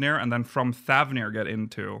Thavnair and then from Thavnair get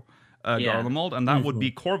into Yeah. Garlemald, and that would be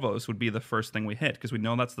Corvos would be the first thing we hit because we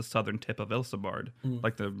know that's the southern tip of Ilsabard,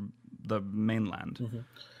 like the mainland.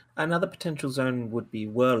 Another potential zone would be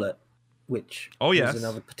Werlet, which Oh, yes. was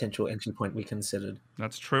another potential entry point we considered.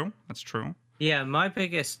 That's true. That's true. Yeah, I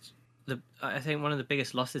think one of the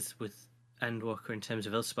biggest losses with Endwalker in terms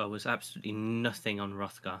of Ilsabard was absolutely nothing on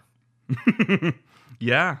Hrothgar.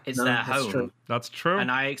 Yeah, It's No, their that's home, true. that's true.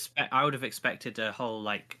 and I would have expected a whole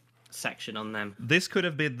like section on them. This could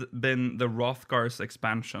have been the Hrothgar's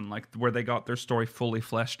expansion, like where they got their story fully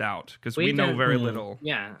fleshed out, because we know don't- very little.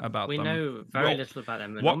 Yeah, About we them. know very Well, little about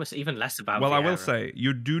them, and what- almost even less about. Well, I will Viera. say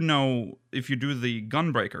you do know if you do the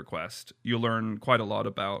Gunbreaker quest, you learn quite a lot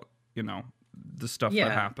about the stuff that Yeah.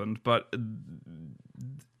 happened. But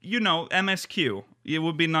MSQ, it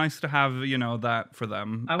would be nice to have that for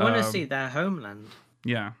them. I want to see their homeland.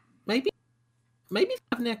 Yeah, Maybe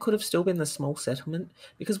Thavnair could have still been the small settlement,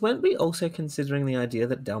 because weren't we also considering the idea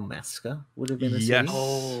that Dalmasca would have been a Yes. city?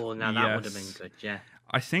 Oh, now that would have been Yes. good. Yeah,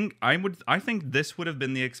 I think this would have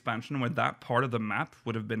been the expansion where that part of the map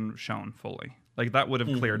would have been shown fully. Like that would have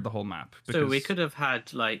cleared the whole map. so we because- could have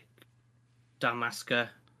had like Dalmasca,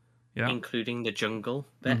 yeah. including the jungle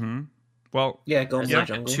bit. Mm-hmm. Well, Yeah, Golmore As like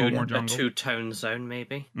Jungle. Golmore a Jungle. two-tone zone,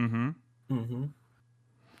 maybe. mm-hmm. Mm-hmm.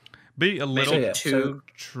 Be a little Maybe yeah, two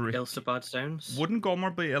tricky. Ilsabard zones. Wouldn't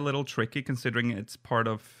Golmore be a little tricky considering it's part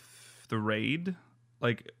of the raid?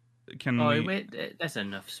 Like, can Oh, we? there's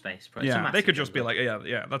enough space. Bro. It's a Yeah, they massive could just be jungle. like,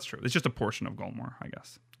 yeah, that's true. It's just a portion of Golmore, I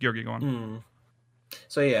guess. Georgi, go on.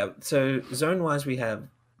 So zone wise we have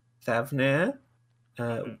Thavnair,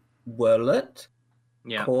 Werlet,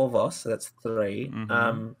 yeah. Corvos, so that's 3.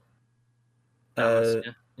 Mhm.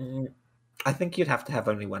 Dalmasca. I think you'd have to have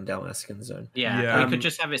only one Dalmascan zone. Yeah, Yeah. we could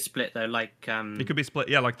just have it split though, like It could be split,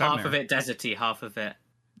 yeah, like Thavnair. half of it deserty, half of it.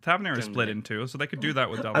 Thavnair is split Jungle. in two, so they could do that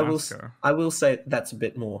with I Dalmasca. will say that's a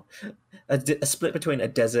bit more. A split between a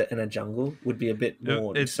desert and a jungle would be a bit Yeah,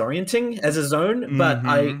 more it's- disorienting as a zone, but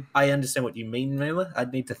Mhm. I understand what you mean, Mela.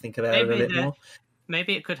 I'd need to think about it a Maybe bit more.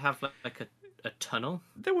 Maybe it could have like a tunnel.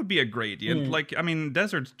 There would be a gradient. Like, I mean,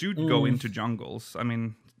 deserts do go into jungles. I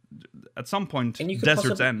mean, at some point, And you could deserts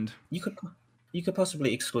possibly- end. You could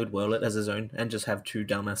possibly exclude Werlet as a zone and just have 2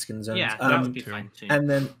 Dalmascan zones. Yeah, that would be too. fine too.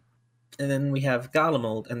 and then we have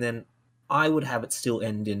Garlemald, and then I would have it still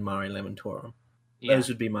end in Mare Lamentorum. Yeah, Those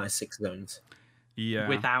would be my 6 zones. Yeah.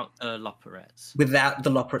 without the Loporets. Without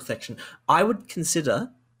the Loporrit section, I would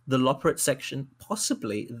consider the Loporrit section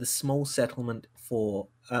possibly the small settlement for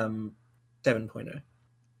 7.0.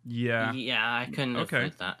 Yeah. Yeah, I can live Okay.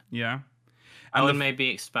 with that. Yeah. I And would the- maybe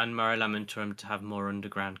expand Mare Lamentorum to have more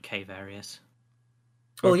underground cave areas.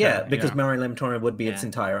 Well, Okay, yeah, because yeah. Mare Lamentorum would be its Yeah.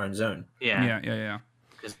 entire own zone. Yeah, Yeah.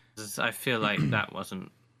 because I feel like that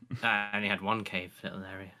wasn't. I only had one cave little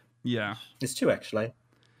area. Yeah. It's 2 actually.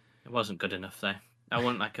 It wasn't good enough though. I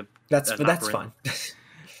want like a. That's a fine. labyrinth.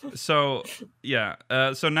 So yeah,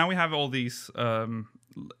 so now we have all these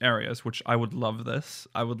areas, which I would love this.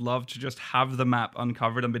 I would love to just have the map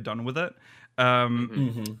uncovered and be done with it.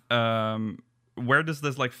 Where does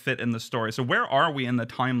this like fit in the story? So where are we in the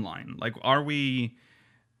timeline? Like, are we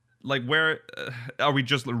like where are we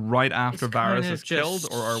just right after It's kind Varys of is killed,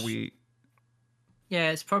 just- or are we?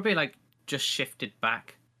 Yeah, it's probably like just shifted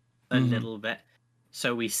back a little bit,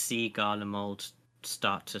 so we see Garlemald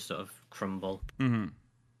start to sort of crumble, Mm-hmm.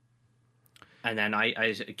 and then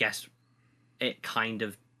I guess it kind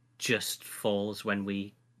of just falls when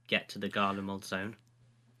we get to the Garlemald zone.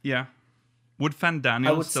 Yeah. Would I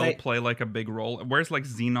Fandaniel would still say- play like a big role? Where's like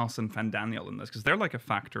Xenos and Fandaniel in this? Because they're like a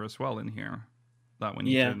factor as well in here. That we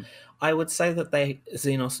need Yeah. to... I would say that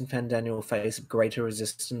Xenos and Fandaniel face greater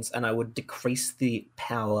resistance, and I would decrease the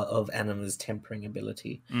power of Anima's tempering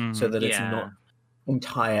ability so that it's Yeah. not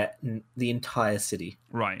the entire city.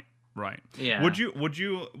 Right. Right. Yeah.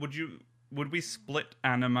 Would we split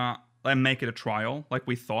Anima and make it a trial like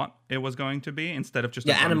we thought it was going to be instead of just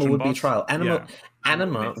Yeah, a Anima dungeon would be boss? trial. Yeah.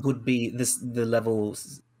 Anima would be the level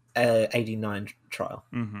 89 trial.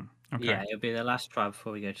 Mm-hmm. Okay. Yeah, it'll be the last trial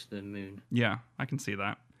before we go to the moon. Yeah, I can see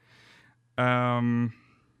that.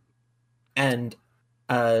 And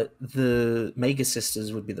the Mega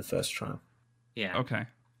Sisters would be the first trial. Yeah, Okay.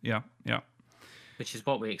 Yeah. Yeah. which is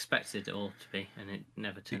what we expected it all to be, and it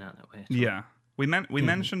never turned out that way. at all. Yeah. We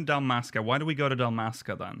mentioned Dalmasca. Why do we go to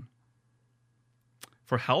Dalmasca then?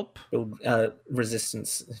 For help? Build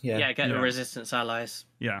resistance. Yeah. Yeah, get Yeah. the resistance allies.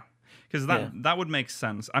 Yeah. Because that would make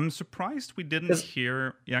sense. I'm surprised we didn't 'Cause-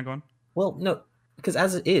 hear... Yeah, go on. Well, no, because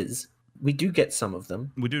as it is, we do get some of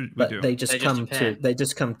them, We do. but do. they just appear. come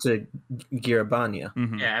to Girabania.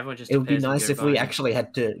 Mhm. Yeah, everyone just. It would be appears in nice if we Gurvani. actually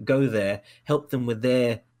had to go there, help them with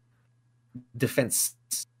their defense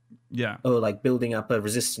Yeah. or like building up a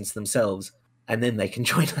resistance themselves, and then they can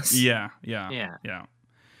join us. Yeah. Yeah. Yeah. Yeah.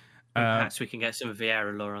 Perhaps we can get some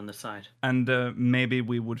Vieira lore on the side. And maybe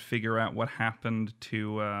we would figure out what happened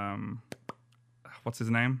to what's his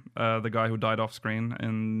name? The guy who died off screen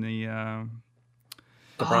in the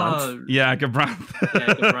Gabranth. Oh, yeah, Gabranth.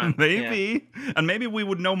 Yeah, Gabranth, maybe, and maybe we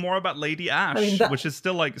would know more about Lady Ash, mean, that- which is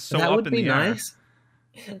still like so that up would in be the air. nice.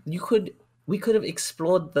 We could have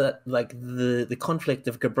explored the conflict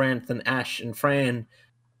of Gabranth and Ash and Fran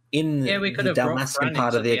in Yeah, we could the have brought Dalmascan Fran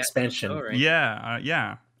part into of the the actual expansion. story. Yeah,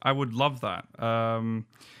 yeah, I would love that.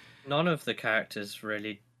 None of the characters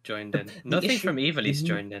really joined in. Nothing issue- from Evilise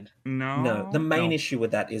joined in. No, the main No. issue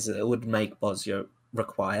with that is it would make Bosio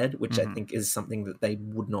required, which Mm-hmm. I think is something that they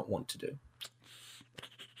would not want to do.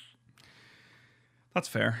 That's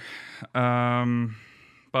fair.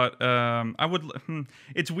 But I would.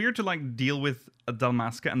 It's weird to like deal with a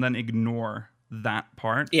Dalmasca and then ignore that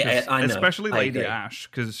part. Yeah, 'cause- I know. especially I Lady agree. Ash,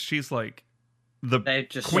 because she's like the They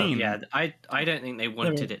just queen. Yeah, I don't think they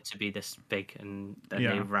wanted it to be this big, and then they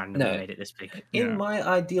Yeah. randomly No. made it this big. In Yeah. my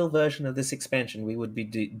ideal version of this expansion, we would be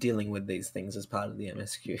dealing with these things as part of the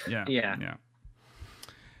MSQ. Yeah. Yeah.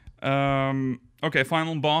 Yeah. Okay,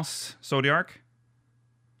 final boss, Zodiark.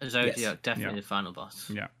 Zodiac, Yes. definitely Yeah. the final boss.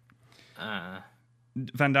 Yeah. Uh,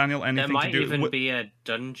 Van Daniel, there anything might to do even with... be a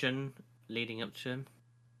dungeon leading up to him.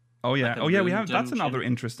 Oh yeah, like a oh yeah. We moon have that's another dungeon.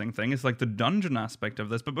 interesting thing. It's like the dungeon aspect of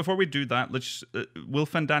this. But before we do that, let's. Will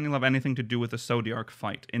Fandaniel have anything to do with the Zodiark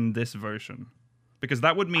fight in this version? Because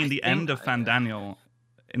that would mean I the end think- of Fandaniel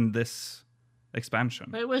in this expansion.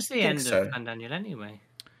 But it was the think end so. of Fandaniel anyway.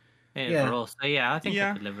 Yeah. Overall, so yeah, I think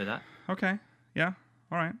Yeah. I could live with that. Okay. Yeah.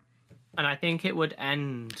 All right. And I think it would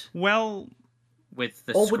end Well. with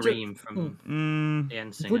the Or would you- scream from Mm, the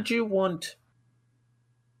end singer. Would you want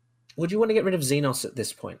to get rid of Xenos at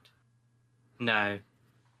this point? No.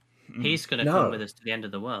 Mm. He's going to No. come with us to the end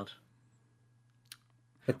of the world.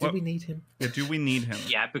 But do Well- we need him? do we need him?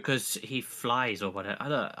 Yeah, because he flies or whatever. I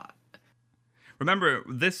don't. Remember,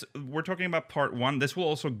 this we're talking about part 1. This will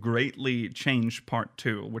also greatly change part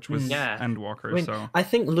 2, which was Yeah. Endwalker. I mean, So I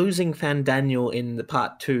think losing Fandaniel in the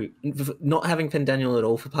part 2, not having Fandaniel at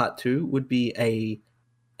all for part 2, would be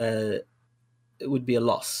it would be a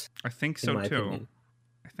loss. I think in so my too. opinion.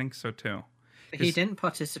 I think so too. He Is- didn't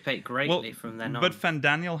participate greatly from then on. But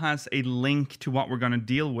Fandaniel has a link to what we're going to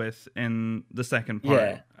deal with in the second part.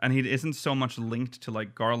 Yeah. And he isn't so much linked to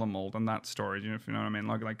like Garlemald and that story, if you know what I mean?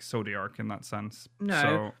 Like Zodiark in that sense. No,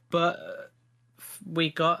 So, but we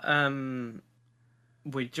got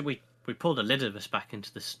we pulled Elizabeth back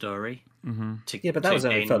into the story. To, Yeah, but that to was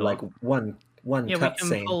only gain for more. like one Yeah, we cut can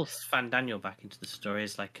scene. pull Fandaniel back into the story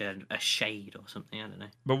as like a shade or something. I don't know.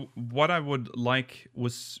 but what I would like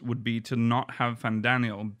would be to not have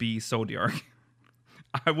Fandaniel be Zodiark.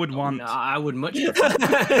 I would want No, I would much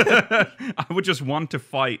prefer. I would just want to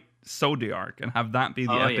fight Zodiark and have that be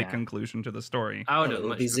the Oh, epic yeah. conclusion to the story. I would have It'll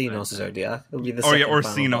much be preferred Xenos that. Zodiac. It'll be the Or, yeah, second or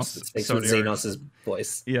final boss Xenos that speaks Zodiac. with Xenos'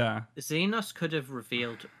 voice. Yeah. Xenos could have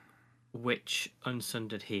revealed which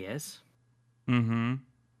Unsundered he is. Mm-hmm.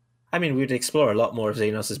 I mean, we'd explore a lot more of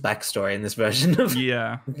Xenos' backstory in this version of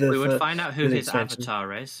Yeah. the We would fir- find out who the his expansion.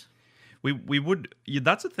 avatar is. We would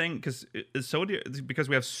that's a thing because because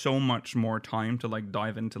we have so much more time to like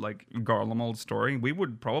dive into like Garlemald's story. We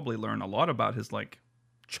would probably learn a lot about his like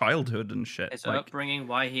childhood and shit. His Like, upbringing,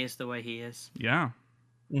 why he is the way he is. yeah,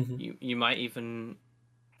 Mhm. You might even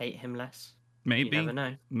hate him less. maybe, You never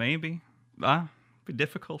know. maybe. Be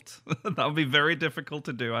difficult. That would be very difficult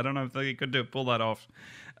to do. I don't know if they could pull that off.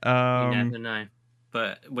 You Um, never know.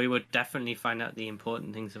 But we would definitely find out the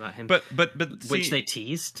important things about him. but which see, they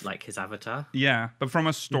teased, like his avatar. yeah, but from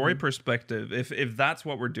a story Mm-hmm. perspective, if that's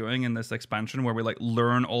what we're doing in this expansion, where we like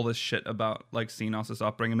learn all this shit about like Xenos'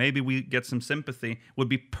 upbringing, maybe we get some sympathy. Would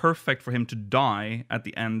be perfect for him to die at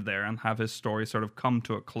the end there and have his story sort of come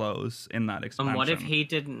to a close in that expansion. And what if he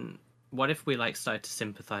didn't? What if we like started to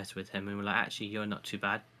sympathize with him and we're like, actually, you're not too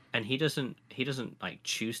bad, and he doesn't like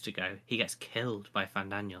choose to go. He gets killed by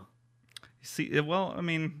Fandaniel, See, well, I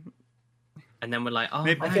mean, and then we're like, oh,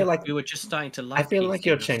 Maybe- man, I feel like- we were just starting to like. I feel these like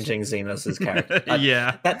you're Xenos. changing Xenos' character.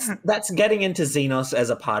 yeah. That's getting into Xenos as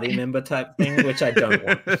a party member type thing, which I don't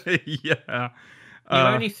want. Yeah. You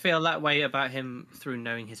only feel that way about him through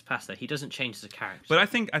knowing his past. That he doesn't change as a character. But I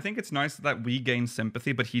think it's nice that we gain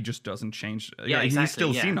sympathy, but he just doesn't change. Yeah, He's exactly,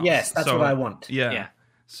 still yeah. Xenos. Yes, that's so- what I want. Yeah. Yeah.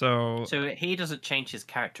 So So he doesn't change his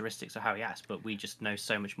characteristics or how he acts, but we just know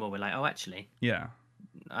so much more. We're like, oh, actually, yeah,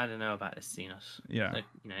 I don't know about this Xenos. Yeah. So,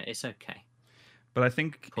 it's okay. but I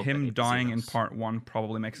think Poor him baby dying in Xenos. part 1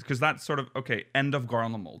 probably makes it because that's sort of okay. End of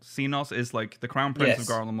Garlemald. Xenos is like the crown prince Yes. of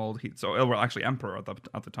Garlemald. Well, actually emperor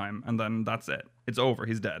at the time, and then that's it. It's over.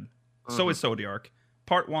 He's dead. So is Zodiark.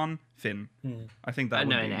 Part 1, Finn. I think that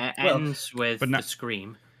No, would be. it Well, ends with but now- the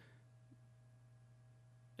scream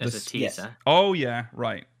as a This- yes. teaser, Oh yeah,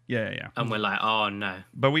 right. Yeah. and we're like, oh no.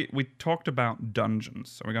 But we talked about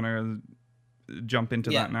dungeons, so we're gonna jump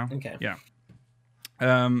into Yeah, that now. okay. Yeah.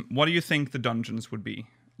 What do you think the dungeons would be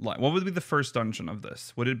like? What would be the first dungeon of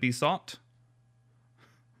this? Would it be Zot?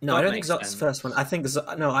 No, I That don't think makes Zot's sense. first one. I think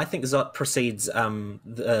Zot precedes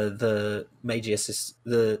the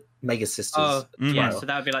Mega Sisters. Oh, yeah. trial. So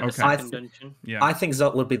that would be like Okay. the I second th- dungeon. Yeah. I think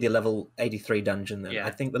Zot would be the level 83 dungeon then. Yeah.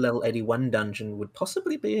 I think the level 81 dungeon would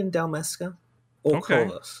possibly be in Dalmasca or Okay.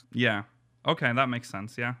 Corvus. Yeah. Okay, that makes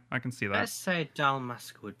sense. Yeah, I can see that. Let's say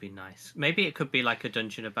Dalmasca would be nice. Maybe it could be like a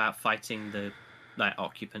dungeon about fighting the like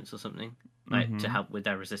occupants or something, like to help with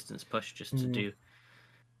their resistance push, just to do.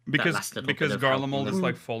 Because last little because bit of helping Garlemald is them.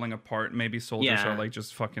 like falling apart. Maybe soldiers Yeah. are like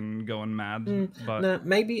just fucking going mad. Mm, But No,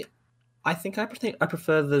 maybe. I think I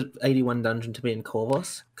prefer the 81 dungeon to be in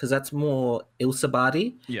Corvus because that's more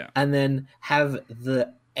Ilsabadi, yeah. and then have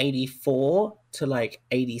the 84 to like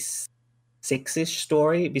 86-ish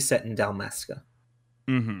story be set in Dalmasca.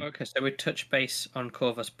 Mm-hmm. Okay, so we touch base on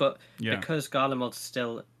Corvus, but Yeah. because Garlemald's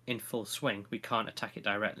still in full swing, we can't attack it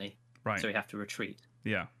directly, Right. so we have to retreat.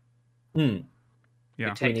 Yeah. Hmm. Yeah.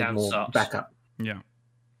 We take we need down more Zot, backup. Yeah.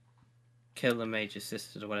 kill the Major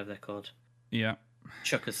Sisters or whatever they're called, Yeah.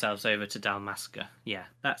 chuck ourselves over to Dalmasca. Yeah,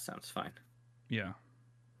 that sounds fine. Yeah.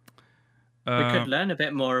 We could learn a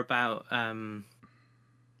bit more about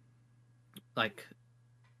like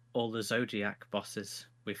all the Zodiac bosses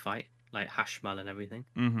we fight, like Hashmal and everything.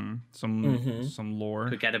 Mm-hmm. Mhm. Some lore.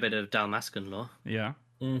 Could get a bit of Dalmascan lore. Yeah.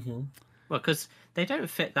 Mm-hmm. Well, because they don't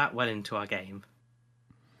fit that well into our game.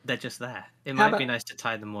 They're just there. It How might be about- nice to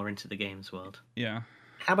tie them more into the game's world. Yeah.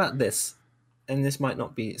 How about this? And this might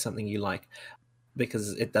not be something you like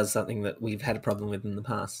because it does something that we've had a problem with in the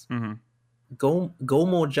past. Mm-hmm.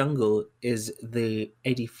 Golmore Jungle is the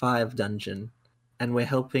 85 dungeon, and we're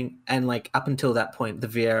helping. And like up until that point, the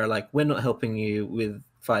Viera are like, we're not helping you with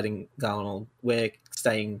fighting Garlemald. We're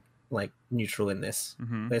staying like neutral in this.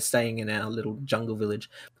 Mm-hmm. We're staying in our little jungle village.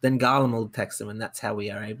 Then Garlemald attacks them, and that's how we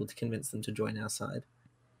are able to convince them to join our side.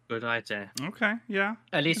 Good idea. Okay. Yeah.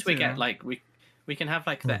 At least we see get that. like we can have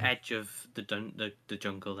like the edge of the the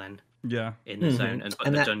jungle then Yeah. in the Mhm. zone, but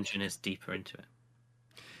And the that- dungeon is deeper into it.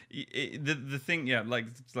 The thing, yeah, like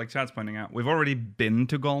Chad's pointing out, we've already been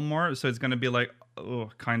to Golmore, so it's gonna be like,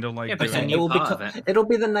 kind of like Yeah, but it's a doing- new It will be. part of it. It'll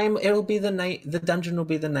be the name. It'll be the name. The dungeon will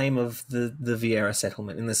be the name of the Viera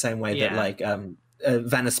settlement in the same way that Yeah. like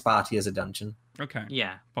Vanispati is a dungeon. okay.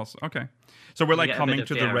 Yeah, Okay. So we're like get a coming bit of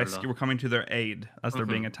to the Viera rescue. lore. We're coming to their aid as they're Mhm.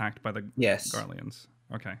 being attacked by the Yes, Garleans.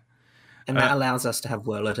 Okay. and that allows us to have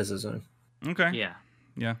Werlet as a zone. Okay. yeah,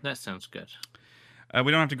 Yeah. that sounds good.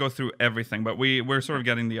 We don't have to go through everything, but we're sort of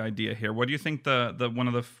getting the idea here. What do you think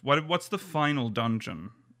what's the final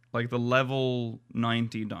dungeon? Like the level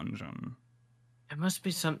 90 dungeon? It must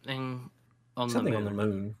be something on Something the on moon. the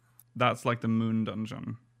moon. That's like the moon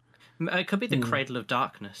dungeon. It could be the Cradle of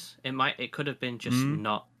Darkness. It could have been just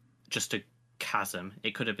not just a chasm.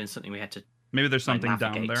 It could have been something we had to. Maybe there's something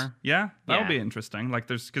down navigate. there. Yeah, that would Yeah. be interesting. Like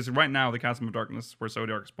because right now the Chasm of Darkness where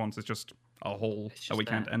Zodiac spawns is just a hole It's that just we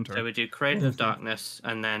can't there. enter. So we do Cradle of Darkness,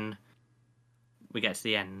 and then we get to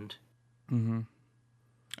the end. And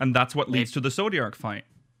that's what leads to the Zodiac fight.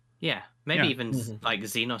 Yeah, maybe Yeah. even like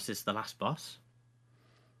Xenos is the last boss.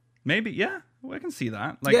 Maybe, yeah, well, I can see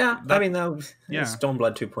that. Like, yeah, I mean, that was yeah.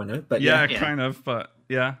 Stormblood 2.0, but yeah, Yeah. kind of, but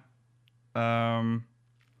yeah.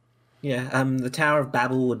 the Tower of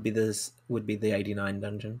Babel would be the 89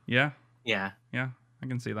 dungeon. Yeah, Yeah, I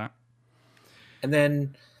can see that. And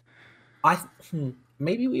then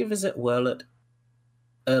maybe we visit Werlet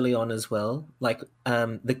early on as well. Like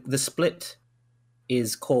the split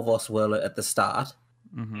is Corvus Werlet at the start.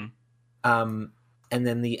 hmm And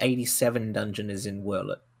then the 87 dungeon is in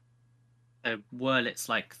Werlet. Werlet's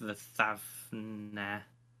like the Thavnair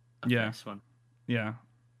of Yeah. this one, Yeah,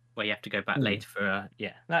 where you have to go back later for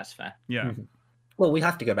yeah, that's fair. yeah, Mhm. Well, we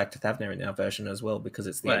have to go back to Thavnair in our version as well because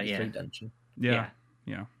it's the Well, 83 yeah. dungeon. yeah,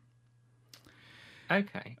 yeah.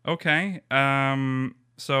 Okay. Okay,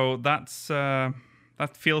 so that's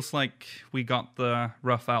that feels like we got the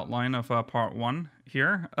rough outline of part 1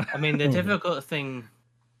 here. I mean, the difficult thing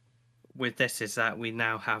with this is that we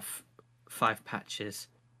now have 5 patches.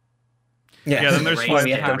 Yeah, then there's Raise 5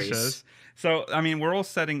 the patches. So I mean, we're all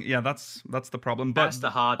setting. Yeah, that's the problem. But That's the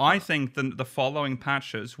hard I part. think the following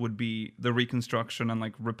patches would be the reconstruction and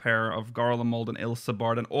like repair of Garlemald and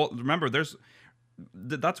Ilsabard and all. Remember,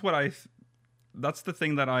 that's what that's the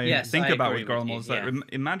thing that I Yes, think I about agree with with you, Garlemald. Is that yeah.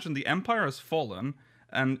 imagine the Empire has fallen,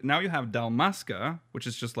 and now you have Dalmasca, which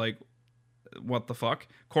is just like. What the fuck?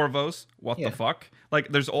 Corvos, what Yeah. the fuck? Like,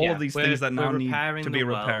 there's all Yeah, of these we're- things that now we're need repairing to be the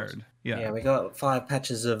world. repaired. Yeah, we got 5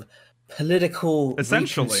 patches of political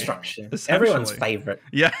Essentially. reconstruction. Essentially. Everyone's favorite.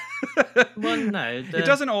 Yeah. Well, no, It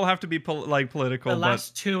doesn't all have to be political, The but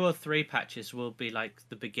last 2 or 3 patches will be like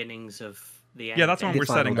the beginnings of the end. yeah, that's when The we're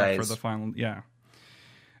final setting up for days. the final. Yeah.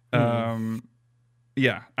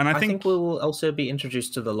 Yeah, and I I think think we will also be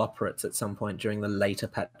introduced to the Loporrits at some point during the later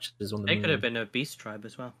patches on the They moon. could have been a beast tribe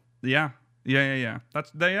as well. yeah.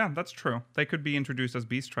 That's true. They could be introduced as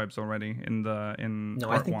beast tribes already in No,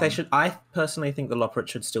 I part think one. they should. I personally think the Loporrit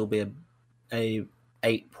should still be a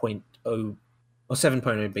 8.0 or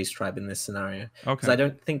 7.0 beast tribe in this scenario. Because Okay. I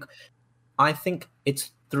don't think. I think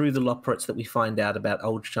it's through the Loporrits that we find out about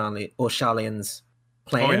old Charlie or Charlian's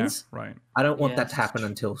Oh yeah. plans. Right. I don't want Yeah, that to that's happen true.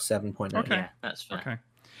 until 7.0. Okay. Yeah, that's fair. Okay.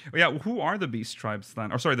 Yeah. Who are the beast tribes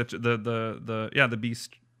then? Or sorry, the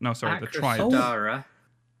beast. No, sorry, the tribes. Akrasdara.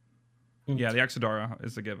 Yeah, the Exodara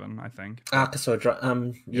is a given, I think.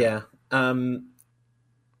 Arkasodra. Yeah. I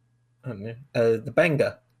don't know. The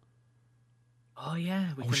Benga. Oh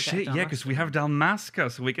yeah. We Oh can shit! get Yeah, because we have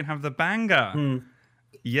Dalmasca, so we can have the Banga. Hmm.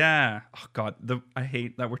 Yeah. Oh god, I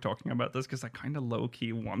hate that we're talking about this because I kind of low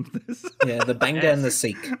key want this. Yeah, the Benga and the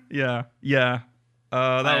Sikh. yeah. Yeah.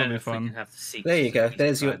 I That don't would know be if we fun. can have the Sikhs There you as a go. beast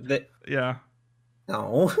There's your. tribe. Yeah.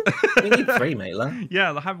 Oh, we need 3, Mela.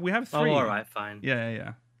 Yeah. We have 3. Oh, all right, fine.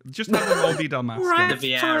 Yeah. Just have them all be Dalmascans. Right.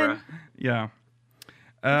 The That's Vieira. Yeah.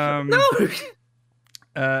 No.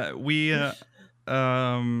 We.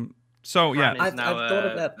 So yeah. Fran is I've now thought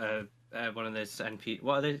about- one of those NP.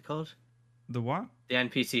 What are they called? The what? The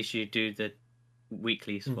NPCs you do the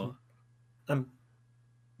weeklies for.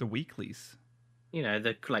 The weeklies. You know,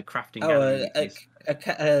 the like crafting. Oh, gallery a, weeklies.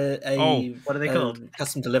 Oh, what are they called?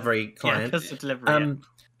 Custom delivery Yeah, client. custom delivery.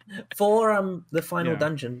 For the final Yeah.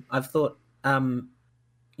 dungeon, I've thought,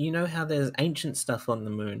 you know how there's ancient stuff on the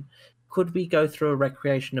moon. Could we go through a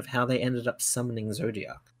recreation of how they ended up summoning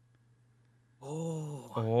Zodiac?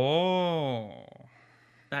 Oh, Oh.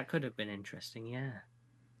 that could have been interesting. Yeah.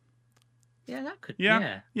 Yeah, that could.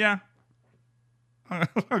 Yeah. Yeah.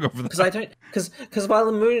 I'll go for that. Because I don't, because while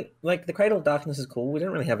the moon, like the Cradle of Darkness is cool, we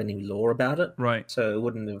don't really have any lore about it, Right. so it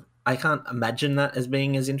wouldn't have. I can't imagine that as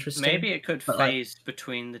being as interesting. Maybe it could But, like- phase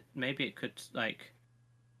between the. Maybe it could like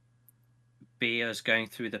be us going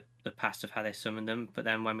through the past of how they summoned them, but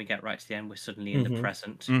then when we get right to the end, we're suddenly in the Mhm.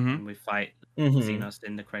 present Mhm. and we fight Mhm. Xenos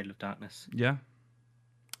in the Cradle of Darkness. Yeah.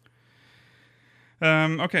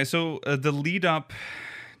 Okay, so the lead up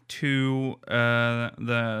to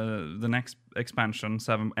the next expansion,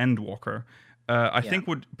 7 Endwalker, I think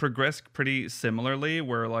would progress pretty similarly.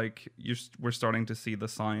 Where like we're starting to see the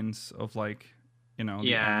signs of like, you know, the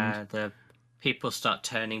Yeah, end. the people start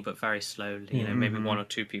turning, but very slowly. You know, maybe Mhm. 1 or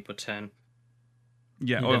 2 people turn.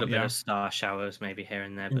 Yeah. A Oh, little bit yeah. of star showers maybe here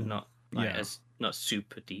and there, but not like Yeah. not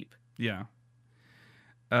super deep. Yeah.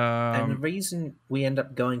 And the reason we end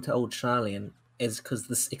up going to Old Charlian is because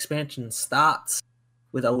this expansion starts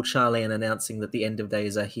with Old Charlian announcing that the end of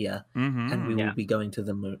days are here, and we Mhm. will be going to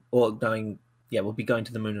the moon, or going. Yeah, we'll be going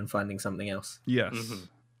to the moon and finding something else. Yes. Mhm.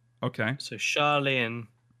 Okay. So Charlian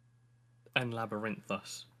and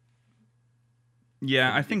Labyrinthos.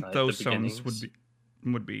 Yeah, would I be think like those the zones beginnings.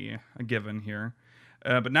 would be a given here.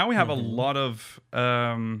 But now we have a lot of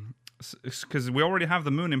because we already have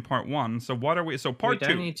the moon in part 1. So what are we? So We part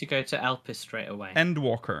don't 2, need to go to Elpis straight away.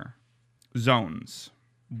 Endwalker zones.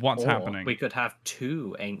 What's Or happening? we could have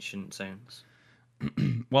 2 ancient zones.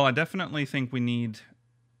 Well, I definitely think we need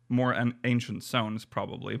more ancient zones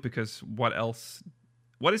probably, because what else?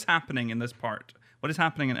 What is happening in this part? What is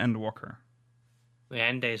happening in Endwalker? The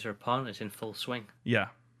end days are upon us in full swing. Yeah.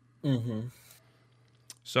 Mm-hmm.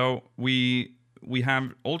 So we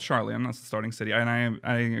have Old Charlian as the starting city, and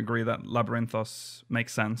I agree that Labyrinthos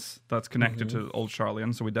makes sense. That's connected to Old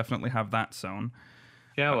Charlian, so we definitely have that zone.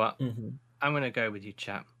 You know what? Mm-hmm. I'm going to go with you,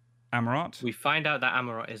 chap. Amarat? We find out that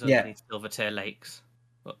Amarot is Yeah. underneath Silvertear Lakes.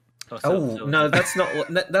 Oh no, that's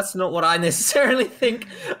not what I necessarily think.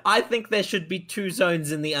 I think there should be 2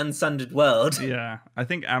 zones in the Unsundered World. Yeah, I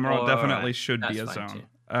think Amarat Oh, definitely alright. should be a That's fine zone.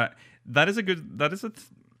 too. That is a good. That is a.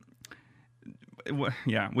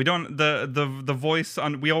 Yeah, we don't the voice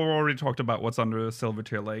on. We already talked about what's under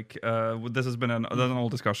Silvertear Lake. This has been an whole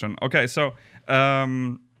discussion. Okay, so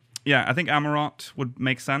yeah, I think Amarat would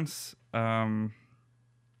make sense.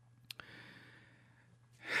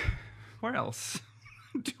 Where else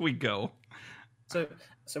do we go? So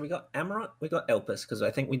we got Amarat, we got Elpis, because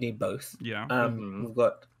I think we need both. Yeah, We've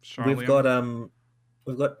got Charlian.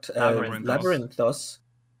 we've got Labyrinthos. Labyrinthos.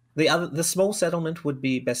 The small settlement would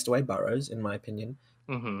be Bestaway Burrows, in my opinion.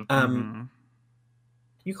 Mm-hmm.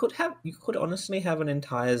 You could honestly have an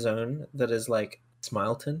entire zone that is like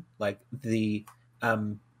Smileton, like the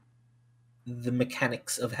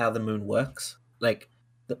mechanics of how the moon works. Like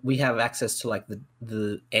we have access to like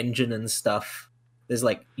the engine and stuff. There's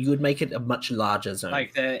like you would make it a much larger zone.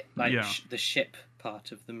 Like the Yeah. the ship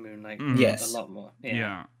part of the moon, like Yes. a lot more.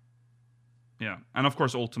 Yeah. Yeah, and of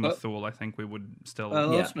course Ultima Thule. I think we would still.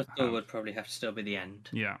 Well, Yeah. Ultimate Thule would probably have to still be the end.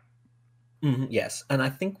 Yeah. Yes, and I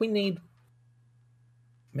think we need.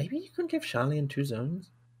 Maybe you can give Charlian 2 zones.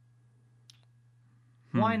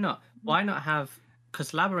 Why not? Why not have?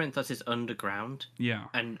 Because Labyrinthos is underground, Yeah.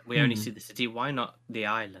 and we only see the city. Why not the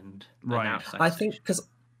island? an Right. outside I think station?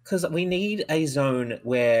 because we need a zone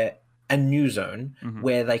a new zone Mhm.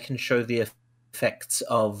 where they can show the effects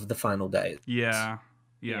of the final days. Yeah.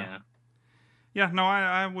 Yeah. No,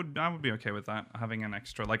 I would be okay with that. Having an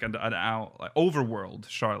extra like an overworld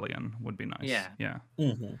Charlian would be nice. Yeah. Yeah.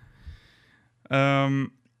 Mm-hmm.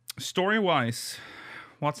 Story wise,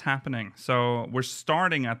 what's happening? So we're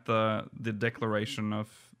starting at the declaration of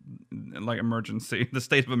like emergency, the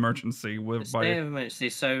state of emergency The with state of emergency.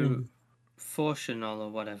 So, Fortunal or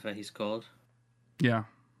whatever he's called yeah.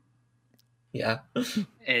 Yeah.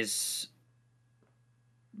 is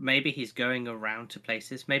maybe he's going around to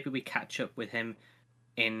places. Maybe we catch up with him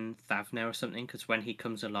in Thavner or something. Because when he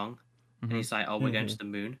comes along and he's like, "Oh, we're going to the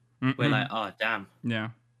moon," we're like, "Oh, damn." Yeah.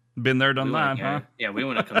 Been there, done We that, wanna huh? go. Yeah, we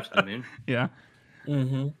want to come to the moon. Yeah.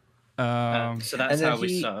 Mm-hmm. So that's And then how we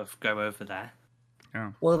he- sort of go over there.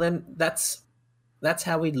 Well, then that's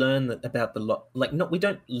how we learn about the we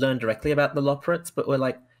don't learn directly about the Loporrits, but we're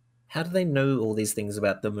like, how do they know all these things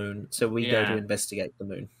about the moon? So we go to Yeah. investigate the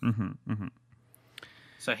moon.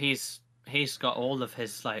 So he's got all of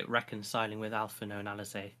his like reconciling with Alphino and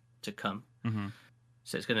Alizé to come.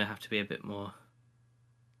 So it's going to have to be a bit more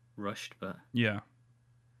rushed, but Yeah.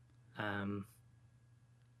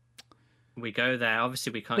 we go there.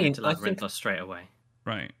 Obviously, we can't I mean, get to I think- Labyrinthos straight away.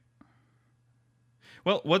 Right.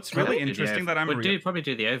 Well, what's really interesting that we'll probably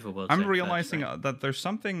do the overworld. I'm zone realizing first, right? that there's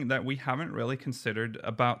something that we haven't really considered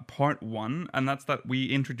about part 1, and that's that we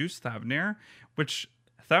introduced Thavner, which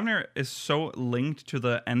Thavner is so linked to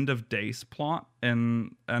the end of days plot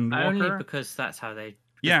in Walker. Only because that's how they.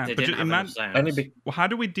 Yeah, they but didn't have enough zones. Only be- Well, how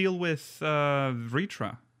do we deal with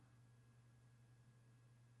Ritra?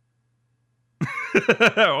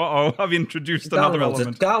 Uh-oh, I've introduced another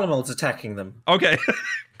element. Garlemald's attacking them. Okay,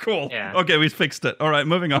 cool. Yeah. Okay, we fixed it. All right,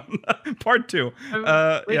 moving on. Part 2. We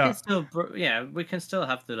Yeah, can still, we can still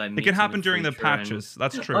have the like. it can meeting happen with during the Ritra and- patches.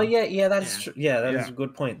 That's true. Oh yeah, that's Yeah. true. Yeah, that is Yeah. a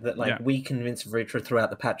good point. That like Yeah. we convince Ritra throughout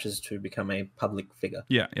the patches to become a public figure.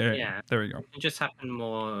 Yeah. Yeah. There we go. It just happen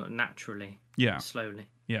more naturally, Yeah. slowly.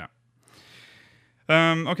 Yeah.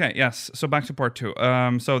 Okay, yes. So back to part 2.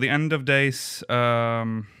 So the end of days. We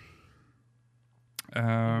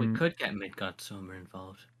could get Midgard-Soma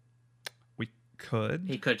involved. We could.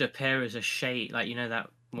 He could appear as a shade, like that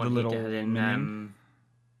one The he little did in minion?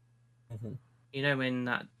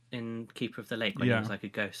 in Keeper of the Lake when he was like a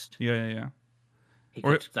ghost. Yeah. He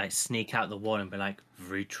Or- could like sneak out the wall and be like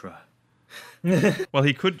Vritra. Well,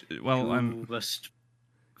 he could. Well, Who must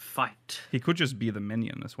fight, he could just be the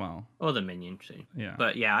minion as well. or the minion too. Yeah.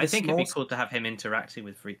 But yeah, I The think it'd be small- cool to have him interacting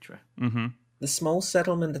with Vritra. Mm-hmm. The small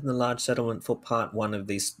settlement and the large settlement for part 1 of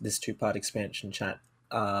this 2-part expansion chat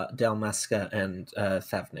are Dalmasca and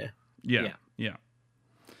Thavnir. Yeah.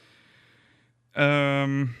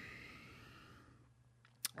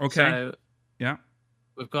 Okay. So Yeah.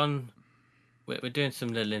 we've gone. We're doing some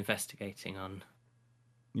little investigating on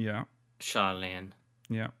Yeah. Charlene.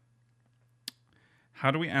 Yeah. How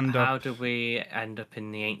do we end How up? do we end up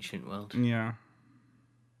in the ancient world? Yeah.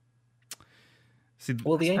 See,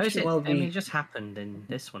 Well, the Suppose ancient it, world I mean, we it just happened in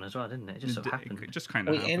this one as well, didn't it? It just sort of happened. it just kind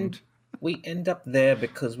of we happened. end up there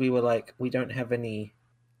because we were like, we don't have any.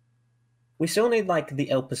 We still need like the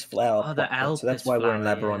Elpis flower. Oh, the plot point, so that's Elpis why we're in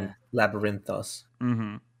flower, Labyrinthos.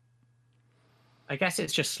 Mm-hmm. I guess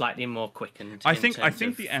it's just slightly more quickened. I in think terms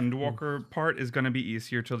of- the Endwalker part is going to be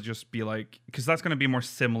easier to just be like, because that's going to be more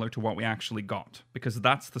similar to what we actually got, because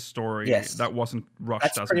that's the story Yes. that wasn't rushed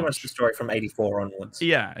That's as pretty much. much the story from 84 onwards.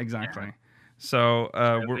 Yeah, exactly. So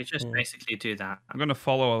we just basically do that. I'm going to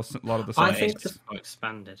follow a lot of the I same think things. More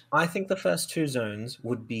expanded. I think the first 2 zones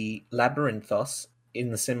would be Labyrinthos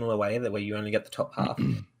in the similar way, that where you only get the top half,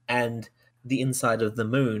 and the inside of the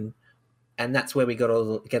moon, and that's where we get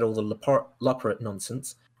all the Loporrit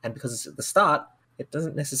nonsense. And because it's at the start, it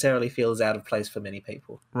doesn't necessarily feel as out of place for many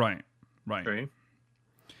people. Right. True.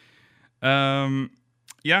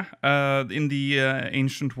 Yeah. In the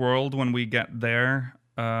ancient world, when we get there,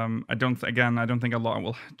 I don't think a lot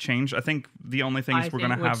will change. I think the only thing is we're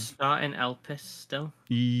gonna have. Start in Elpis still.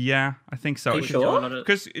 Yeah, I think so. Are you sure?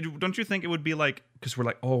 Because don't you think it would be like, because we're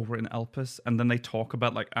like, oh, we're in Elpis, and then they talk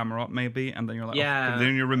about like Amarot maybe, and then you're like, Yeah. oh,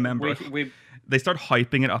 then you remember. We They start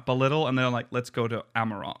hyping it up a little, and they're like, let's go to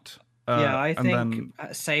Amarot. yeah, I and then think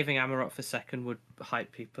saving Amarot for second would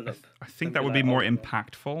hype people up. I think and that be would be like, more oh,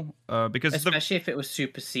 impactful. Because especially if it was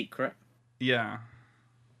super secret yeah.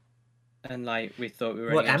 and like we thought we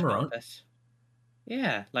were. What, in Amarot? Elpis.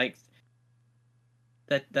 Yeah, like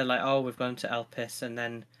they're like, oh, we've gone to Elpis, and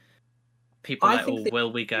then people are I like, think oh, that-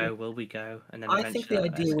 will we go? Will we go? And then I think the eventually,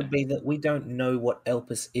 idea let's would go. be that we don't know what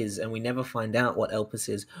Elpis is, and we never find out what Elpis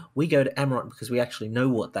is. We go to Amarot because we actually know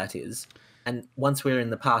what that is, and once we're in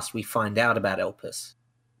the past, we find out about Elpis.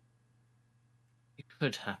 It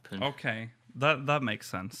could happen. Okay, that makes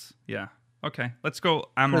sense. Yeah. Okay, let's go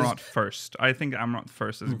Amarot first. I think Amarot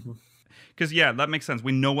first is because yeah, that makes sense.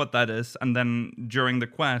 We know what that is, and then during the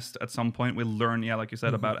quest, at some point, we learn, yeah, like you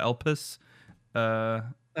said, about Elpis.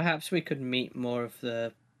 Perhaps we could meet more of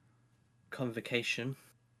the convocation.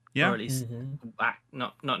 Yeah. Or at least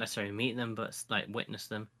not necessarily meet them, but like witness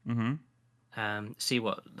them. Mm-hmm. See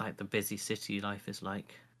what like the busy city life is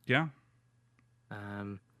like. Yeah.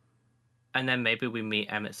 And then maybe we meet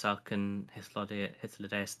Emet-Selch and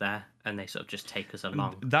Hythlodaeus there, and they sort of just take us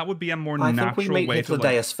along. That would be a more I natural think we meet way to like,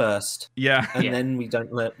 Hythlodaeus first, yeah. and Yeah. then we don't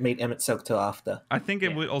meet Emet-Selch till after. I think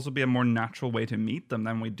it Yeah. would also be a more natural way to meet them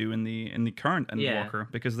than we do in the current Endwalker,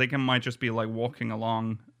 because they might just be like walking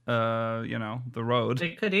along, the road.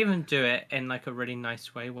 They could even do it in like a really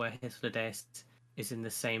nice way where Hythlodaeus is in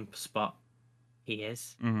the same spot he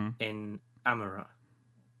is in Amarot.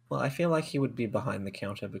 Well, I feel like he would be behind the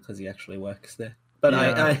counter because he actually works there. But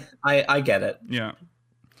Yeah. I get it. Yeah.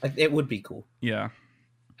 It would be cool. Yeah.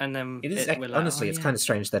 And then It is we're like, honestly, oh, it's yeah. kind of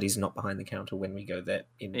strange that he's not behind the counter when we go there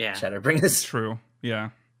in Yeah. Shadowbringers. True. Yeah.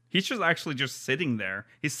 He's just actually just sitting there.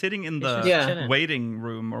 He's sitting in the just Yeah. chilling. waiting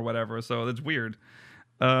room or whatever, so it's weird.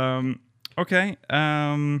 Okay.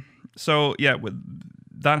 So yeah,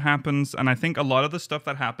 that happens, and I think a lot of the stuff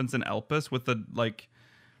that happens in Elpis with the like,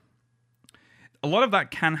 a lot of that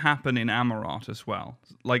can happen in Amarot as well.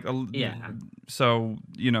 Like, Yeah. So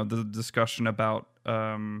the discussion about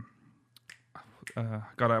God,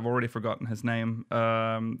 I've already forgotten his name.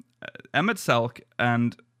 Emet-Selch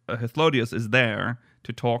and Hythlodaeus is there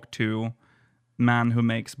to talk to man who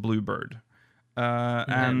makes Bluebird. And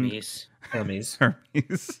Hermes. Hermes.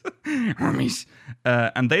 Hermes.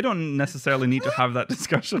 And they don't necessarily need to have that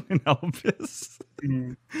discussion in Elpis.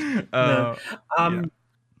 No. Yeah.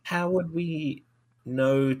 How would we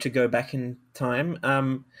know to go back in time?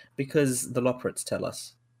 Because the Loporrits tell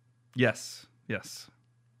us. Yes.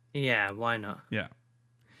 Yeah, why not? Yeah.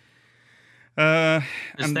 Because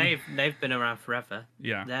and they've been around forever.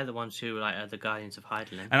 yeah. They're the ones who are the guardians of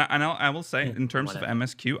Hydaelyn. And I will say, in terms of whatever.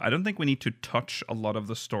 MSQ, I don't think we need to touch a lot of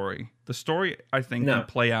the story. The story, I think, No. can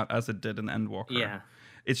play out as it did in Endwalker. Yeah.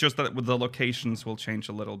 It's just that with the locations will change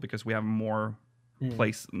a little because we have more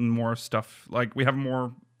more stuff. Like we have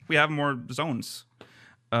more zones.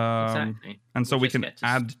 Exactly. And so We we just can get to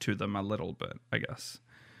add to them a little bit, I guess.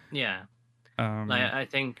 Yeah. Um, I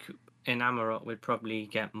think in Amarok we'd probably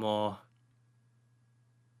get more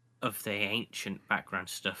of the ancient background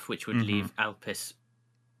stuff, which would leave Alpis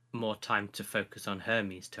more time to focus on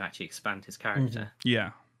Hermes to actually expand his character.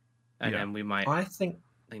 yeah. And Yeah. then we might I think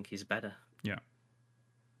he's better.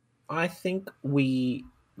 we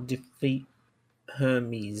defeat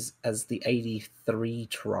Hermes as the 83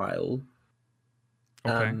 trial.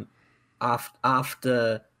 Okay.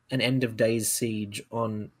 After an end of days siege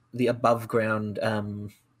on the above ground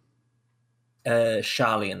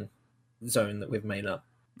Sharlayan zone that we've made up.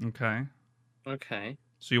 Okay. Okay.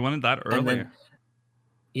 So you wanted that And earlier. then,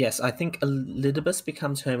 yes, I think Elidibus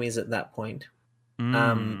becomes Hermes at that point.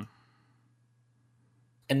 Mm.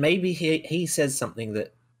 And maybe he says something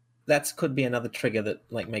that could be another trigger that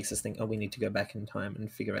like makes us think, oh, we need to go back in time and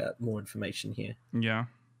figure out more information here. Yeah.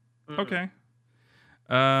 Mm. Okay.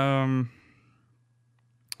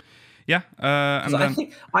 Yeah. And 'Cause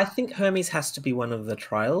then I think Hermes has to be one of the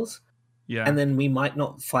trials, yeah. and then we might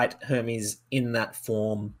not fight Hermes in that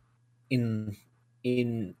form in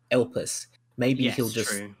Elpis. Maybe Yes, he'll just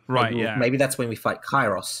true. Right, Maybe, yeah. maybe that's when we fight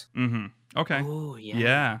Kairos. Okay. Oh yeah.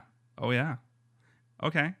 Yeah. Oh yeah.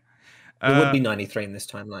 Okay. It would be 93 in this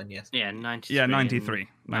timeline, yes. Yeah, 93. Yeah, and 93.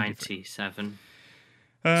 97.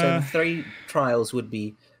 So the three trials would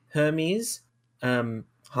be Hermes,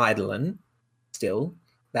 Hydaelyn, still.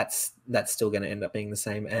 That's still going to end up being the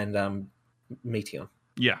same, and Meteon,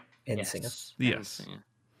 yeah. Endsinger. Yes.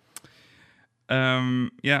 Endsinger.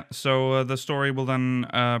 Yeah, so the story will then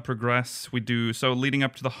progress. We do so leading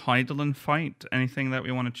up to the Hydaelyn fight. Anything that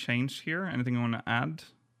we want to change here? Anything you want to add?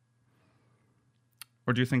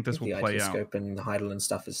 Or do you think this will The play out? Ichthyscope and the Hydaelyn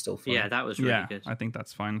stuff is still fun. Yeah, that was really Yeah, good. I think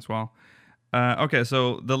that's fine as well. Okay,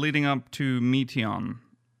 so the leading up to Meteon.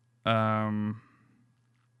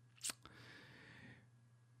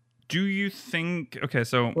 Do you think? Okay,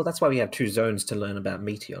 so Well, that's why we have two zones to learn about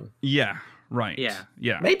Meteon. yeah, right. Yeah.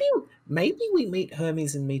 Yeah. Maybe we meet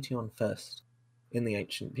Hermes and Meteon first in the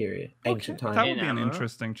ancient period, ancient time. That would be an Amarok.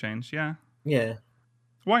 interesting change. Yeah. Yeah,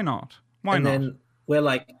 Why not? Why and not? then we're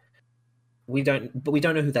like, we don't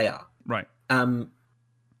know who they are. Right. And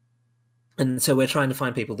so we're trying to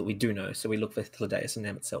find people that we do know. So we look for Thlidaeus and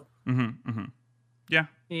Emetzel. Yeah.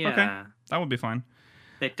 Yeah. Okay. That would be fine.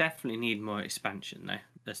 They definitely need more expansion though.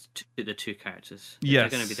 That's the two characters. If Yes. they're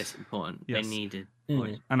going to be this important. Yes. They needed Mm. more.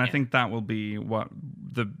 And I Yeah. think that will be what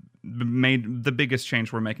the biggest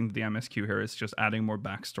change we're making to the MSQ here is just adding more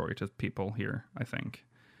backstory to people here, I think.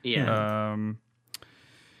 Yeah.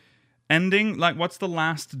 Ending, like, what's the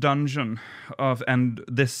last dungeon of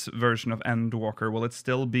this version of Endwalker? Will it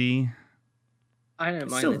still be? I don't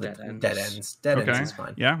mind Still the the dead ends. Dead Okay. ends is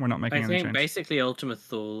fine. Yeah, we're not making I any think change. basically Ultima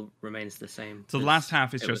Thule remains the same. So the 'cause last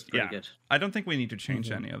half is it was just pretty yeah. good. I don't think we need to change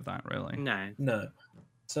Mhm. any of that really. No. No.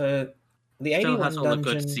 So the Still 81 has all the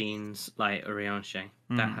dungeon. good scenes like Orianche.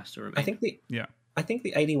 That Mm. has to remain. I think Yeah. I think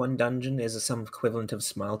the 81 dungeon is some equivalent of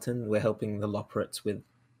Smileton. We're helping the Loporrits with,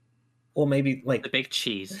 or maybe like the big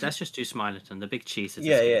cheese. Let's just do Smileton. The big cheese is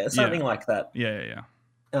yeah, something Yeah. like that. Yeah.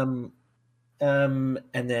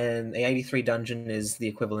 And then the 83 dungeon is the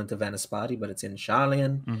equivalent of Anasparti, but it's in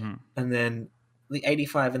Sharlayan. Mm-hmm. And then the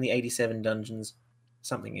 85 and the 87 dungeons,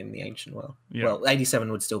 something in the ancient world. Yeah. Well,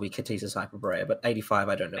 87 would still be Katisa's Hyperborea, but 85,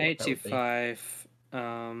 I don't know. What that would be. 85.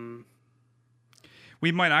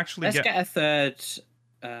 We might actually Let's get a third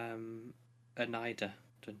Anida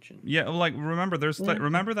dungeon. Yeah, like remember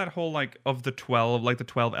remember that whole like of the 12, like the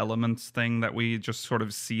 12 elements thing that we just sort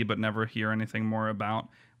of see but never hear anything more about.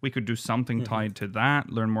 We could do something tied to that,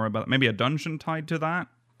 learn more about maybe a dungeon tied to that.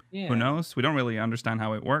 Yeah. Who knows? We don't really understand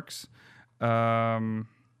how it works. Sorry,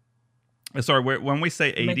 when we say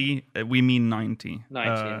 80, we mean 90.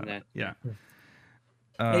 90 in there. Yeah.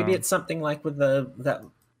 Maybe it's something like with that,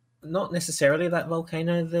 not necessarily that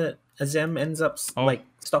volcano that Azem ends up like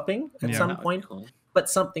stopping at Yeah. some That would be point, cool. but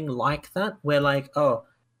something like that, where like, oh,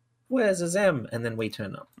 where's Azem? And then we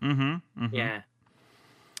turn up. Yeah.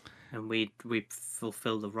 And we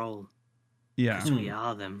fulfill the role Yeah. because we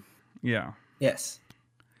are them. Yeah. Yes.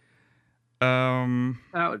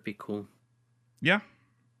 That would be cool. Yeah.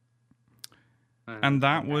 And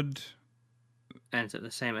that would ends at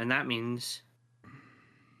the same, and that means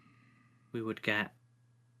we would get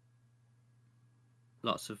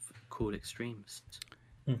lots of cool extremes.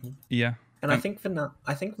 Yeah. And I think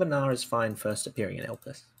Vanar is fine first appearing in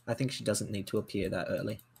Elpis. I think she doesn't need to appear that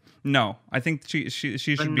early. No, I think she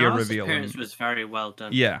should But be a Nara's reveal. appearance was very well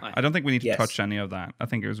done. Yeah, I don't think we need to Yes. touch any of that. I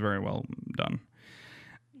think it was very well done.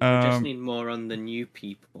 We just need more on the new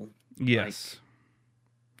people. Yes.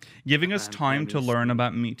 Giving us time to Hermes. learn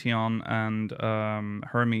about Meteon and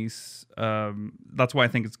Hermes. That's why I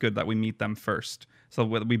think it's good that we meet them first. So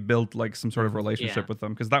we build like some sort of relationship Yeah. with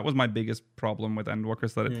them. Because that was my biggest problem with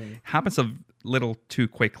Endwalkers, that it happens a little too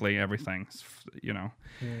quickly, everything. You know.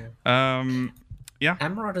 Yeah.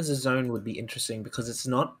 Amarot as a zone would be interesting because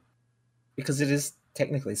it is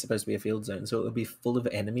technically supposed to be a field zone, so it would be full of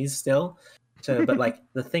enemies still. So, but like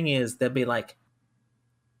the thing is, there'd be like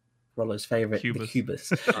Rollo's favorite, Cubus. the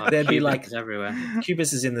Cubus. Oh, There'd be Cubans like everywhere.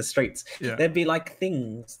 Cubus is in the streets. Yeah. There'd be like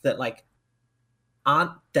things that like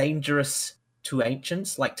aren't dangerous to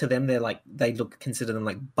ancients. Like to them, they consider them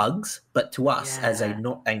like bugs, but to us as a Yeah.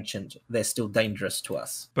 not ancient, they're still dangerous to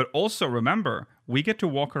us. But also remember, we get to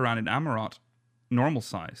walk around in Amarot normal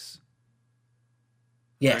size.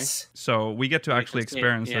 Yes. So we get to We actually can see it,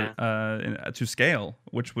 experience yeah. it to scale,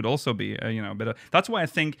 which would also be a bit of. That's why I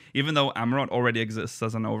think even though Amarot already exists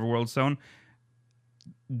as an overworld zone,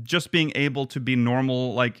 just being able to be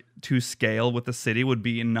normal, like to scale with the city, would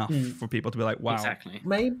be enough for people to be like, wow. Exactly.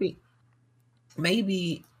 Maybe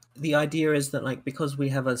the idea is that like because we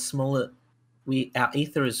have a smaller, our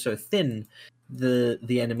ether is so thin, the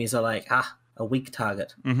enemies are like a weak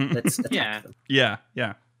target. Mhm. Let's attack Yeah. them. Yeah.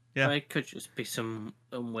 Or it could just be some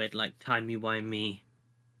weird like timey-wimey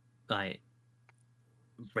like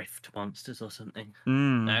rift monsters or something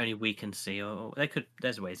Mm. that only we can see, or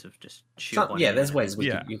there's ways of just There's ways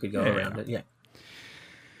Yeah. you could go Yeah, around yeah. it. Yeah.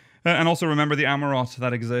 And also remember the Amarot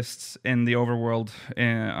that exists in the overworld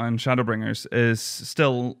on Shadowbringers is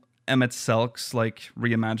still Emmett Selk's like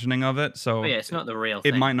reimagining of it. So yeah, it's not the real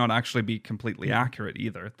it thing. might not actually be completely accurate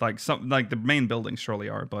either. Like the main buildings surely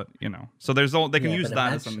are, but so there's all they can Yeah, use but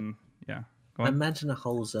that as imagine- Go on. Imagine a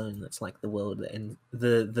whole zone that's like the world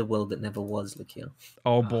the world that never was, Lakil.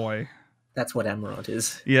 Oh boy. That's what Amarot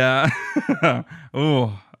is. Yeah.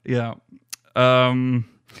 Oh, yeah.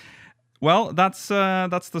 Well, that's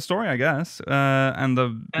the story, I guess. And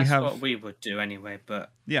That's what we would do anyway,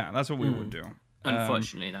 but that's what we would do.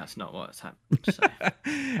 unfortunately, that's not what's happened. So.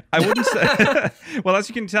 I wouldn't say. Well, as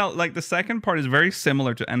you can tell, like the second part is very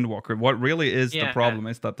similar to Endwalker. What really is the Yeah. problem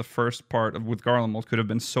is that the first part with Garlemald could have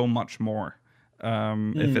been so much more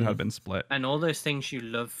if it had been split. And all those things you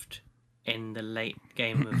loved in the late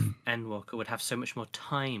game of Endwalker would have so much more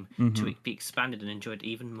time to be expanded and enjoyed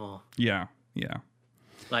even more. Yeah.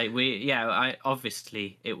 Like I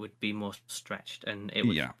obviously it would be more stretched, and it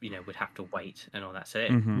would Yeah. would have to wait and all that. So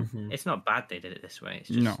it's not bad they did it this way. It's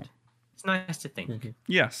just No. it's nice to think.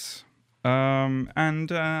 Yes.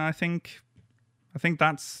 And I think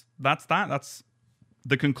that's that. That's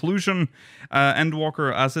the conclusion.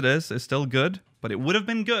 Endwalker as it is still good, but it would have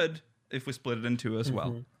been good if we split it in two as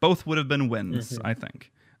well. Both would have been wins, I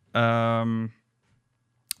think.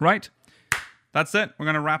 Right. That's it. We're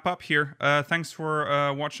going to wrap up here. Thanks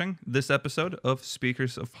for watching this episode of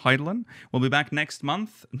Speakers of Hydaelyn. We'll be back next week.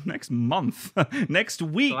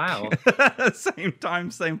 Wow. Same time,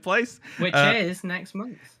 same place. Which is next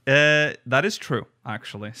month. That is true,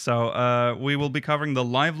 actually. So we will be covering the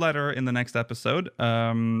live letter in the next episode.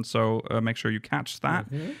 So make sure you catch that.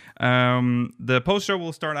 The post show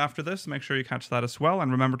will start after this. Make sure you catch that as well.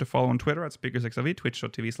 And remember to follow on Twitter at SpeakersXIV,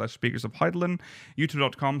 twitch.tv/SpeakersOfHydaelyn,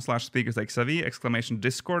 youtube.com/SpeakersXIV,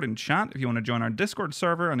 !Discord in chat if you want to join our Discord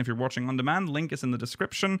server. And if you're watching on demand, link is in the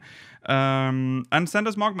description. And send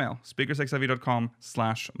us Mogmail,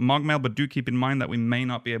 speakersxiv.com/Mogmail. But do keep in mind that we may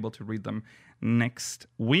not be able to read them next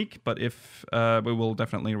week, but if we will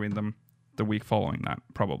definitely read them the week following that,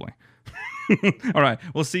 probably. All right,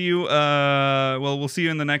 we'll see you. We'll see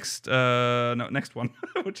you in the next next one,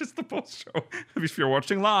 which is the post show. If you're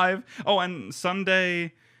watching live. Oh, and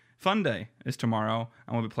Sunday Fun Day is tomorrow,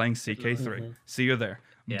 and we'll be playing CK3. See you there.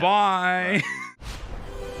 Yeah. Bye.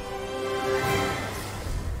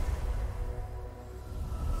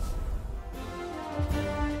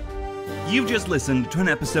 You've just listened to an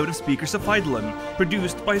episode of Speakers of Hydaelyn,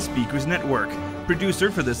 produced by Speakers Network. Producer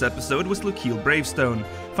for this episode was Lakil Bravestone.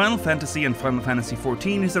 Final Fantasy and Final Fantasy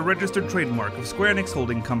XIV is a registered trademark of Square Enix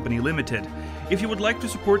Holding Company Limited. If you would like to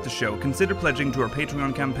support the show, consider pledging to our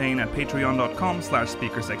Patreon campaign at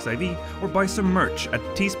patreon.com/speakersxiv or buy some merch at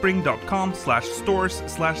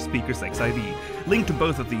teespring.com/stores/speakersxiv. Link to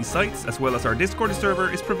both of these sites, as well as our Discord server,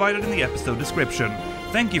 is provided in the episode description.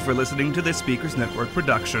 Thank you for listening to this Speakers Network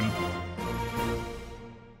production.